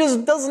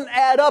doesn't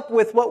add up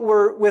with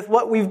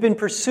what we've been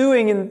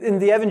pursuing in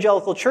the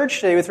evangelical church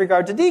today with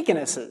regard to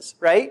deaconesses,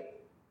 right?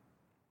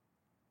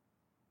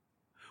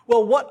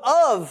 Well, what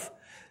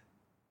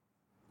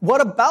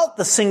about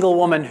the single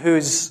woman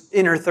who's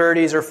in her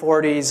 30s or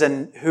 40s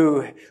and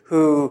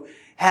who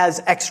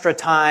has extra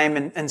time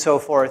and so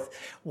forth?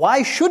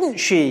 Why shouldn't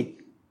she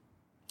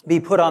be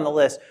put on the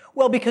list?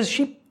 Well, because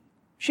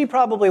she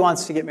probably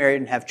wants to get married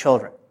and have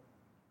children.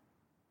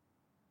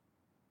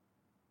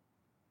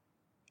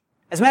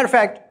 As a matter of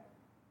fact,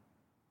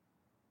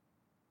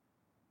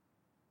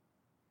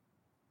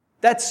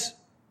 that's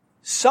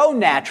so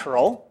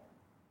natural,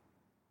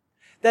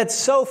 that's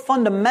so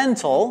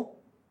fundamental,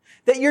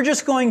 that you're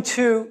just going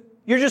to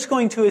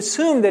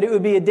assume that it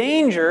would be a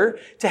danger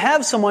to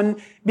have someone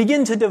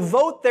begin to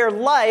devote their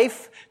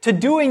life to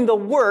doing the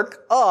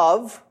work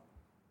of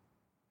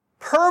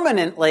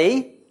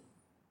permanently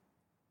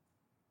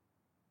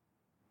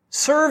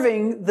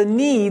serving the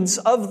needs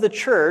of the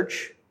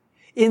church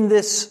in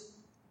this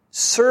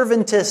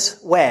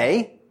servantous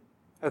way,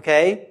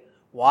 okay?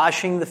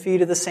 Washing the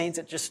feet of the saints.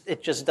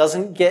 It just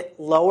doesn't get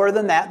lower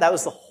than that. That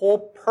was the whole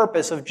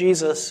purpose of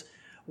Jesus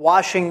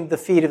washing the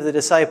feet of the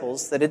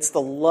disciples, that it's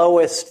the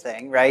lowest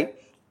thing, right?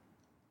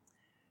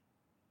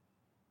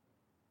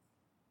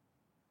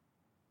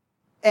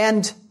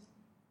 And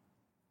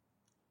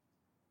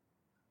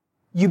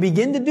you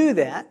begin to do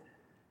that,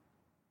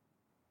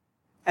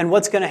 and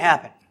what's going to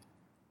happen?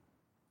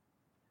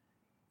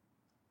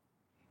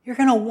 You're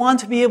going to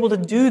want to be able to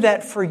do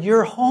that for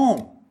your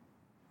home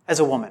as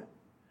a woman.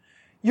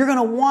 You're going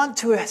to want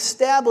to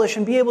establish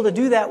and be able to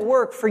do that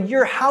work for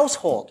your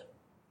household.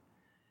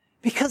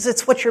 Because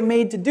it's what you're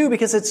made to do,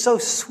 because it's so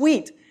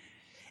sweet.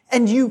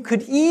 And you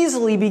could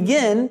easily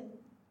begin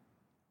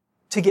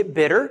to get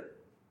bitter.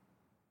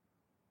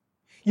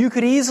 You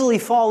could easily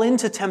fall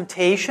into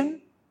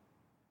temptation.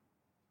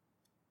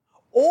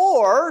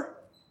 Or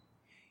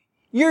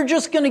you're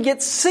just going to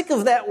get sick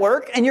of that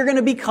work and you're going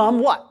to become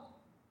what?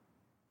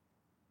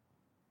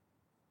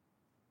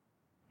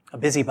 A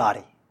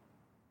busybody.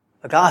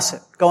 A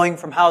gossip, going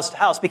from house to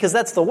house, because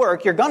that's the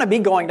work. You're going to be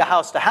going to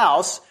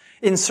house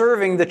in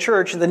serving the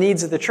church, the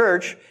needs of the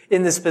church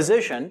in this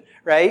position,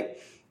 right?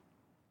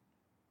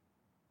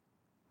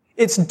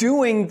 It's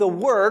doing the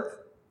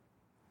work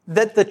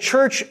that the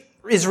church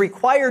is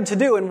required to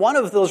do, and one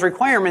of those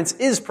requirements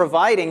is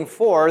providing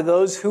for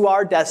those who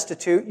are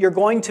destitute. You're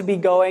going to be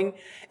going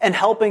and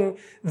helping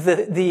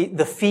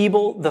the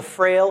feeble, the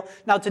frail.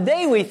 Now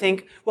today we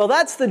think, well,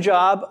 that's the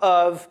job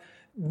of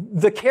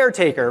the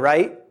caretaker,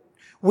 right?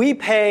 We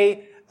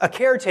pay a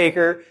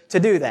caretaker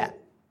to do that.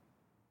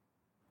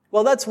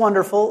 Well, that's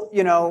wonderful.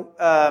 You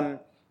know,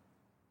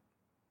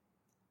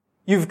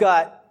 you've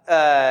got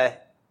the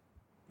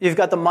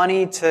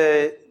money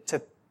to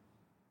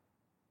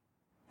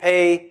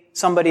pay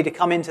somebody to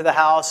come into the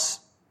house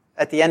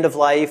at the end of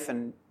life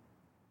and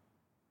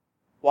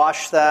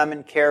wash them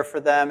and care for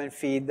them and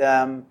feed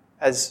them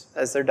as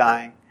they're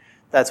dying.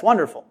 That's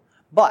wonderful.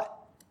 But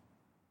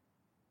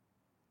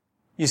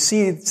you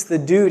see, it's the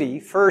duty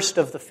first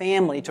of the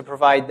family to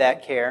provide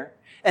that care,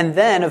 and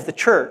then of the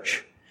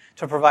church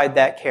to provide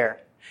that care.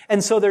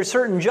 And so there's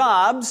certain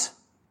jobs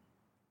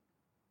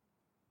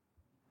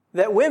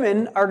that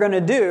women are going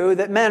to do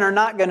that men are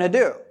not going to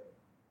do.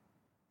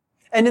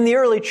 And in the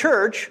early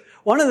church,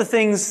 one of the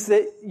things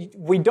that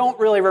we don't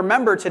really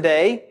remember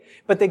today,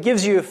 but that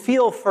gives you a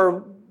feel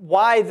for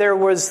why there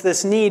was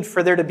this need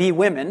for there to be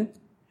women,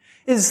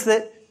 is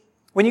that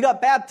when you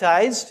got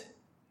baptized,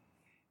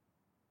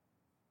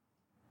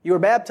 you were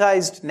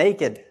baptized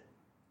naked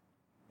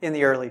in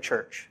the early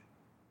church.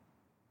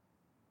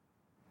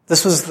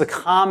 This was the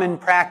common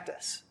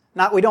practice.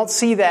 We don't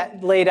see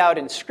that laid out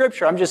in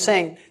Scripture. I'm just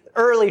saying,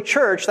 early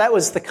church, that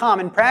was the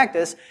common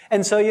practice.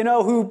 And so you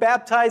know who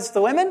baptized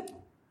the women?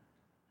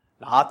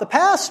 Not the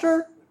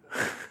pastor.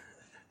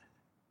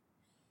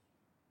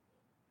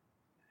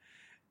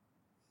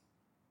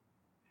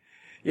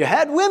 You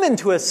had women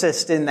to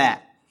assist in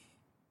that.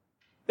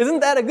 Isn't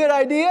that a good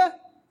idea?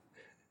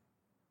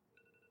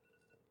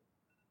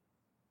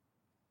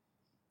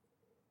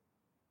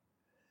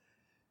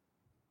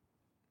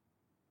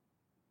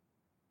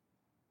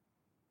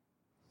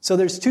 So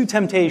there's two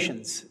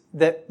temptations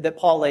that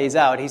Paul lays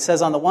out. He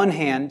says on the one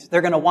hand,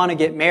 they're going to want to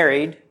get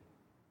married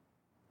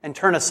and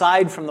turn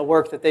aside from the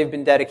work that they've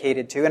been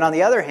dedicated to. And on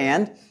the other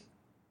hand,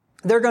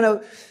 they're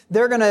going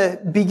to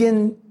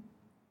begin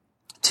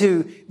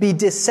to be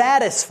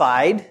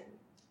dissatisfied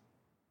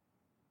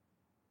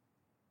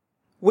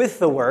with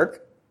the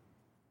work,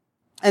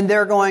 and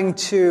they're going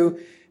to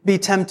be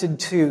tempted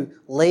to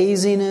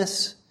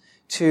laziness,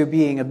 to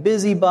being a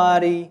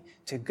busybody,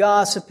 to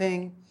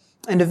gossiping,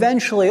 and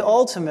eventually,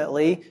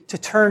 ultimately, to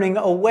turning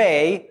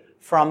away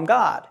from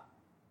God.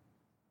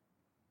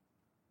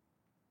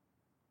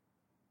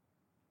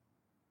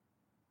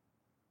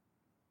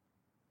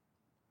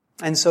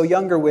 And so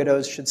younger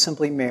widows should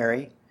simply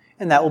marry,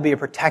 and that will be a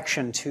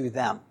protection to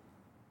them.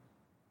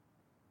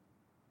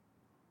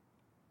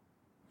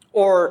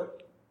 Or,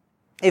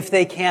 if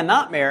they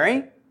cannot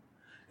marry,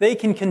 they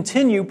can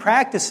continue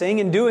practicing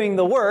and doing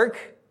the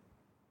work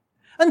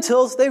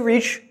until they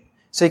reach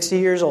 60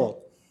 years old.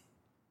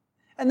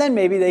 And then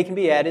maybe they can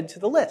be added to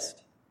the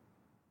list.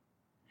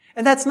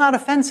 And that's not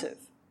offensive.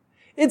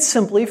 It's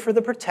simply for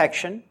the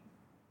protection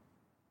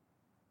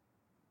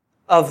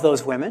of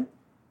those women,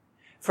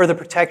 for the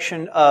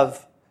protection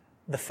of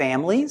the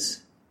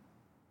families.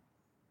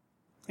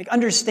 Like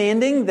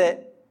understanding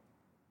that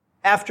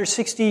after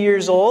 60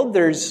 years old,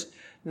 there's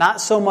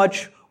not so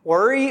much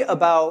worry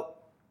about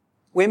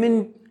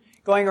women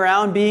going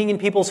around being in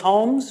people's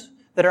homes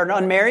that are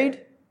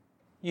unmarried.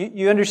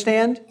 You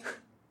understand?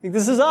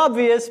 This is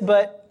obvious,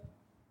 but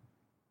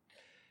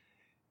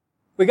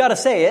we got to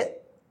say it.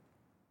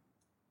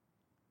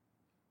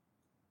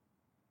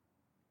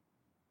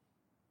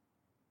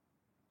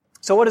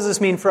 So what does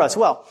this mean for us?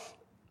 Well,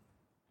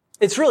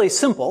 it's really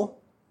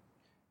simple.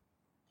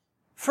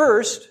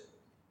 First,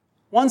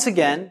 once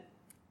again,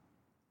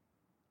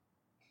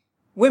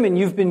 women,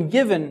 you've been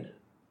given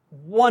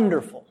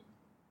wonderful,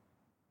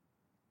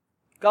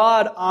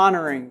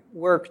 God-honoring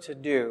work to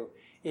do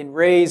in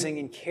raising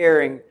and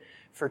caring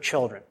for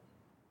children.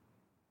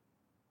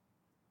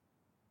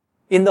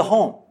 In the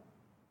home.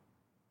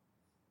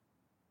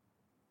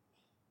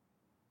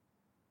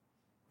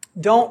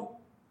 Don't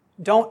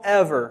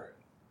ever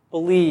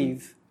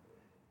believe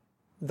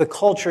the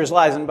culture's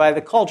lies. And by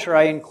the culture,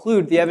 I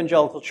include the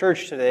evangelical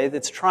church today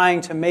that's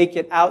trying to make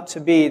it out to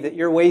be that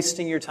you're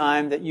wasting your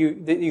time, that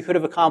you could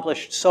have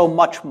accomplished so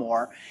much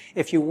more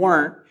if you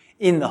weren't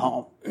in the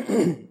home.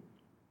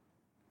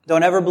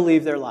 Don't ever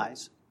believe their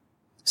lies.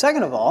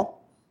 Second of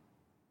all,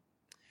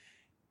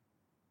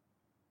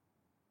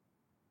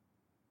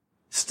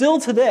 still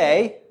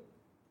today,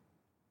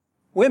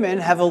 women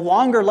have a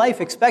longer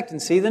life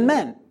expectancy than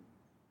men.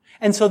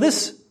 And so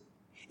this,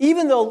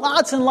 even though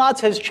lots and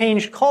lots has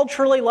changed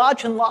culturally,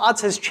 lots and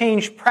lots has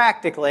changed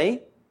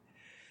practically,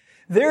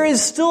 there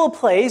is still a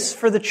place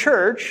for the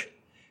church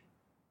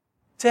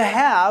to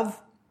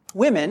have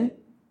women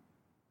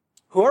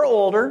who are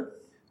older,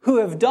 who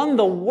have done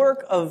the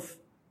work of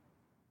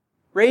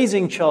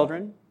raising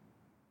children,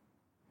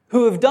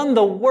 who have done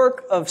the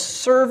work of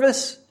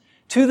service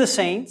to the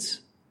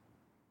saints,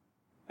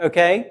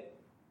 okay?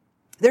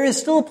 There is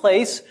still a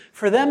place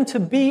for them to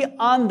be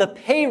on the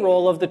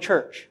payroll of the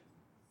church.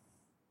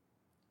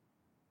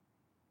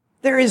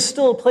 There is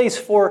still a place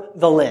for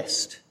the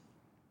list.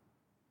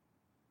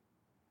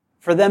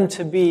 For them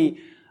to be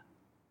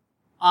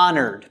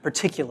honored,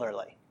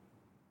 particularly.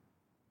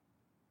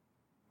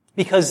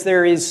 Because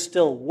there is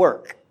still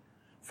work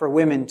for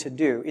women to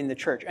do in the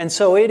church. And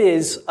so it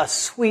is a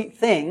sweet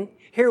thing.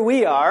 Here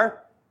we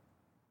are,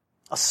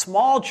 a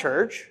small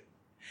church.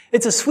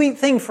 It's a sweet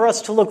thing for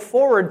us to look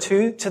forward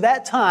to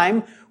that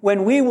time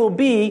when we will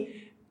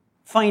be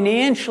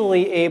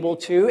financially able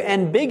to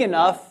and big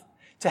enough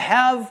to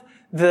have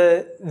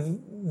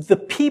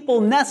the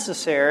people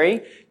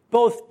necessary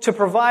both to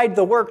provide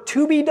the work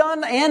to be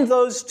done and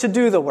those to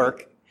do the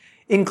work,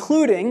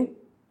 including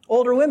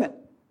older women.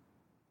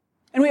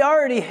 And we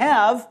already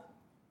have,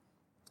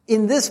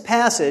 in this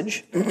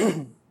passage,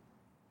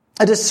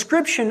 a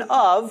description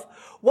of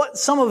what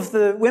some of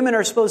the women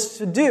are supposed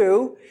to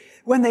do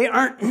when they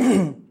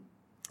aren't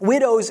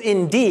widows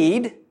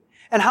indeed,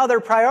 and how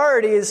their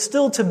priority is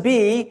still to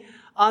be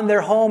on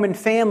their home and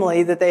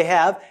family that they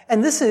have.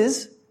 And this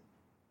is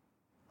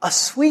a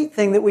sweet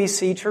thing that we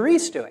see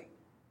Therese doing,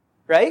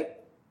 right?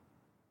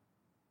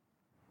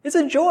 It's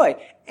a joy.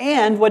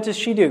 And what does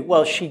she do?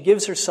 Well, she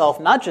gives herself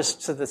not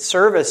just to the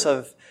service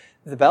of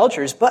the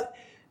Belchers, but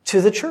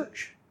to the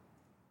church.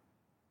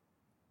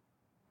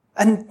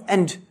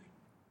 And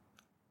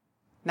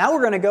now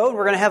we're going to go and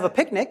we're going to have a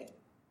picnic.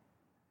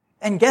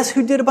 And guess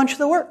who did a bunch of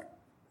the work?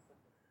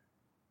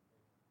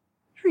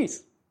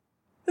 Therese.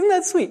 Isn't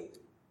that sweet?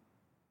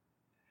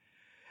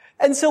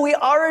 And so we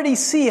already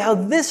see how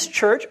this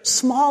church,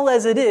 small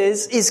as it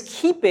is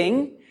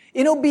keeping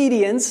in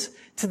obedience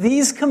to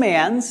these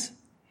commands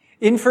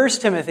in 1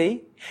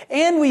 Timothy,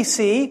 And we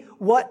see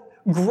what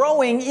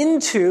growing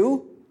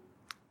into,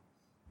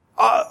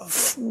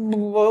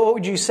 what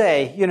would you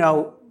say,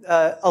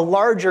 a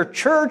larger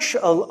church,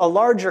 a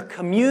larger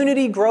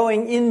community,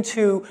 growing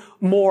into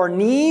more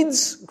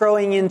needs,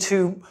 growing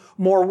into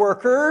more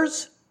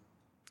workers.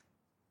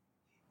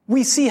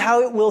 We see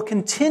how it will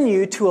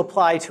continue to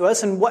apply to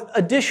us and what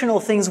additional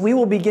things we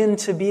will begin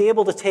to be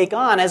able to take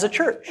on as a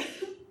church.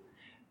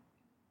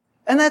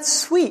 And that's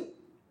sweet.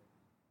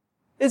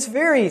 It's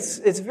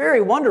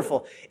very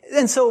wonderful.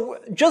 And so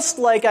just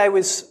like I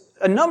was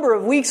a number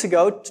of weeks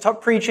ago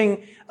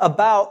preaching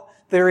about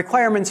the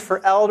requirements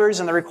for elders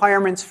and the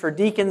requirements for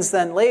deacons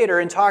then later,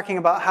 and talking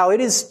about how it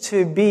is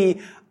to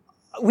be,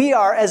 we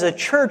are as a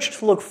church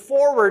to look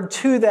forward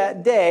to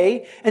that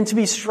day and to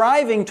be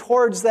striving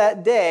towards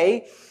that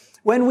day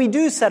when we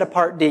do set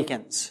apart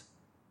deacons,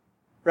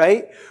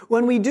 right?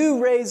 When we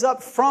do raise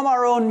up from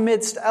our own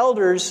midst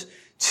elders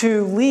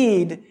to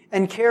lead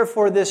and care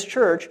for this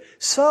church,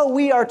 so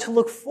we are to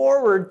look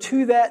forward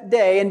to that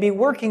day and be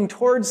working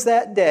towards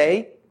that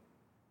day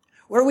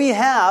where we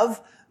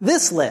have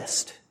this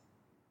list.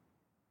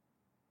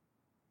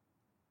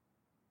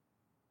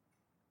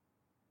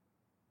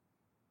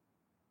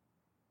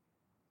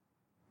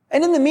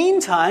 And in the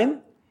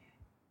meantime,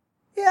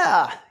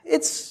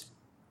 it's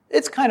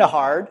kind of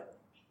hard.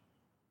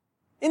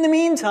 In the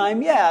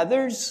meantime,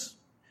 there's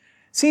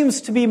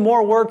seems to be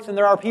more work than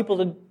there are people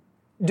to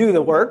do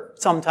the work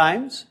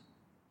sometimes.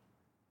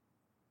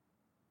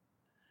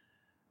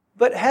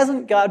 But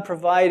hasn't God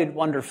provided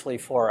wonderfully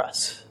for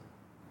us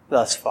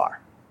thus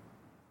far?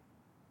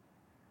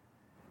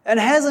 And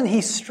hasn't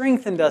He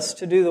strengthened us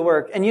to do the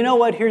work? And you know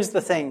what? Here's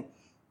the thing.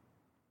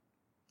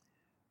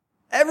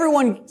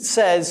 Everyone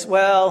says,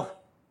 being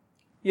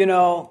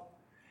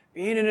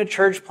in a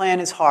church plant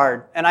is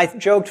hard. And I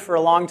joked for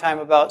a long time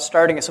about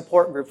starting a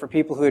support group for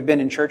people who had been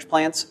in church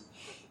plants.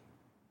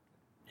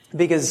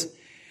 Because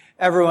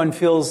everyone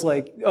feels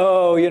like,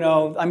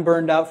 I'm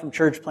burned out from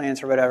church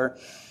plants or whatever.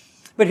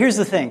 But here's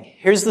the thing.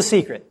 Here's the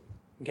secret.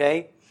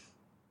 Okay?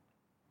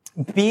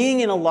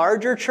 Being in a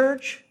larger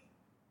church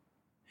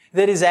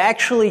that is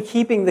actually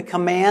keeping the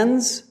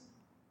commands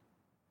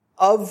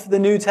of the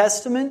New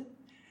Testament,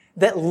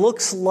 that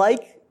looks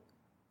like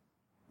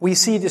we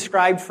see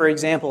described, for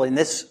example, in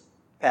this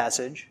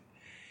passage.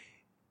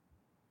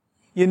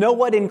 You know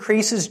what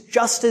increases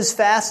just as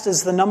fast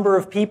as the number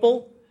of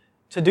people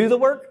to do the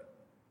work?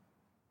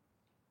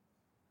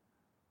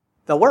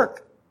 The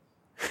work.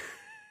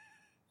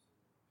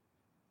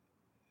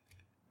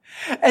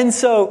 And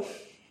so,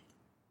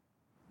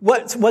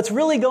 what's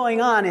really going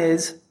on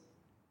is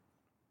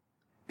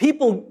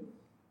people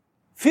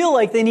feel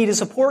like they need a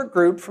support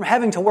group from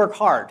having to work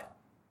hard.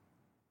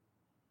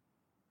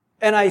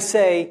 And I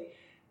say,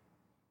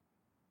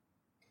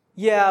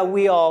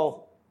 we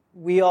all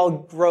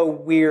grow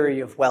weary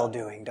of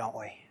well-doing, don't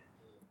we?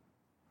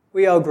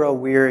 We all grow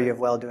weary of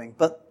well-doing.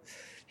 But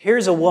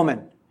here's a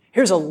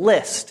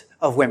list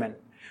of women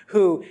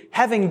who,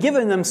 having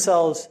given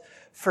themselves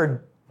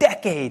for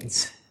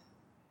decades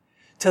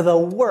to the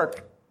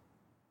work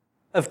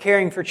of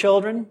caring for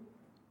children,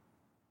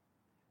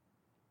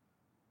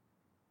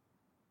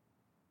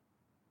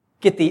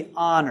 get the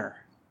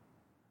honor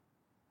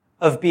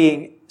of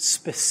being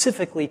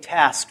specifically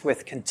tasked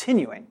with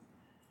continuing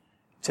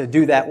to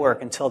do that work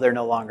until they're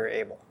no longer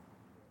able,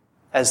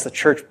 as the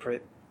church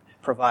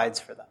provides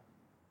for them.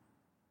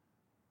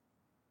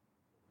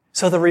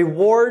 So the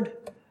reward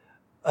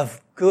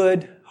of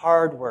good,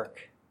 hard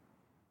work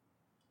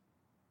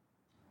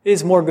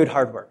is more good,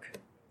 hard work.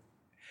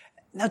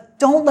 Now,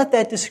 don't let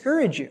that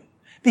discourage you,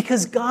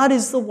 because God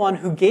is the one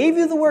who gave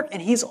you the work,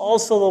 and He's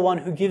also the one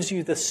who gives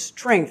you the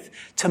strength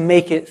to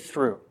make it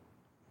through.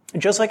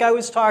 Just like I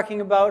was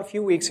talking about a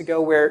few weeks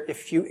ago, where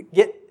if you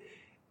get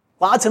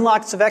lots and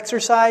lots of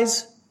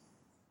exercise,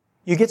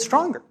 you get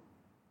stronger.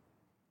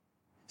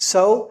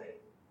 So,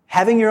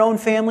 having your own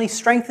family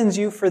strengthens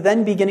you for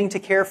then beginning to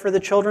care for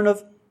the children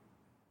of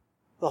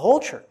the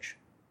whole church.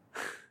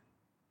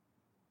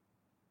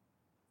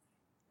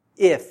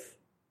 If,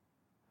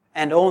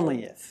 and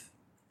only if,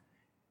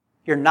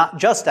 you're not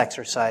just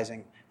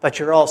exercising, but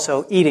you're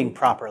also eating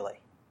properly.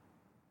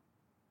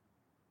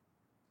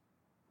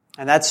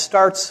 And that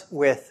starts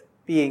with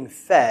being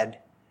fed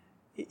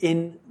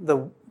in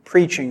the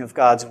preaching of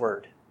God's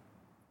Word.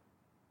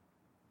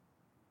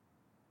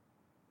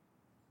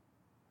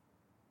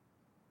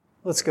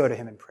 Let's go to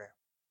Him in prayer.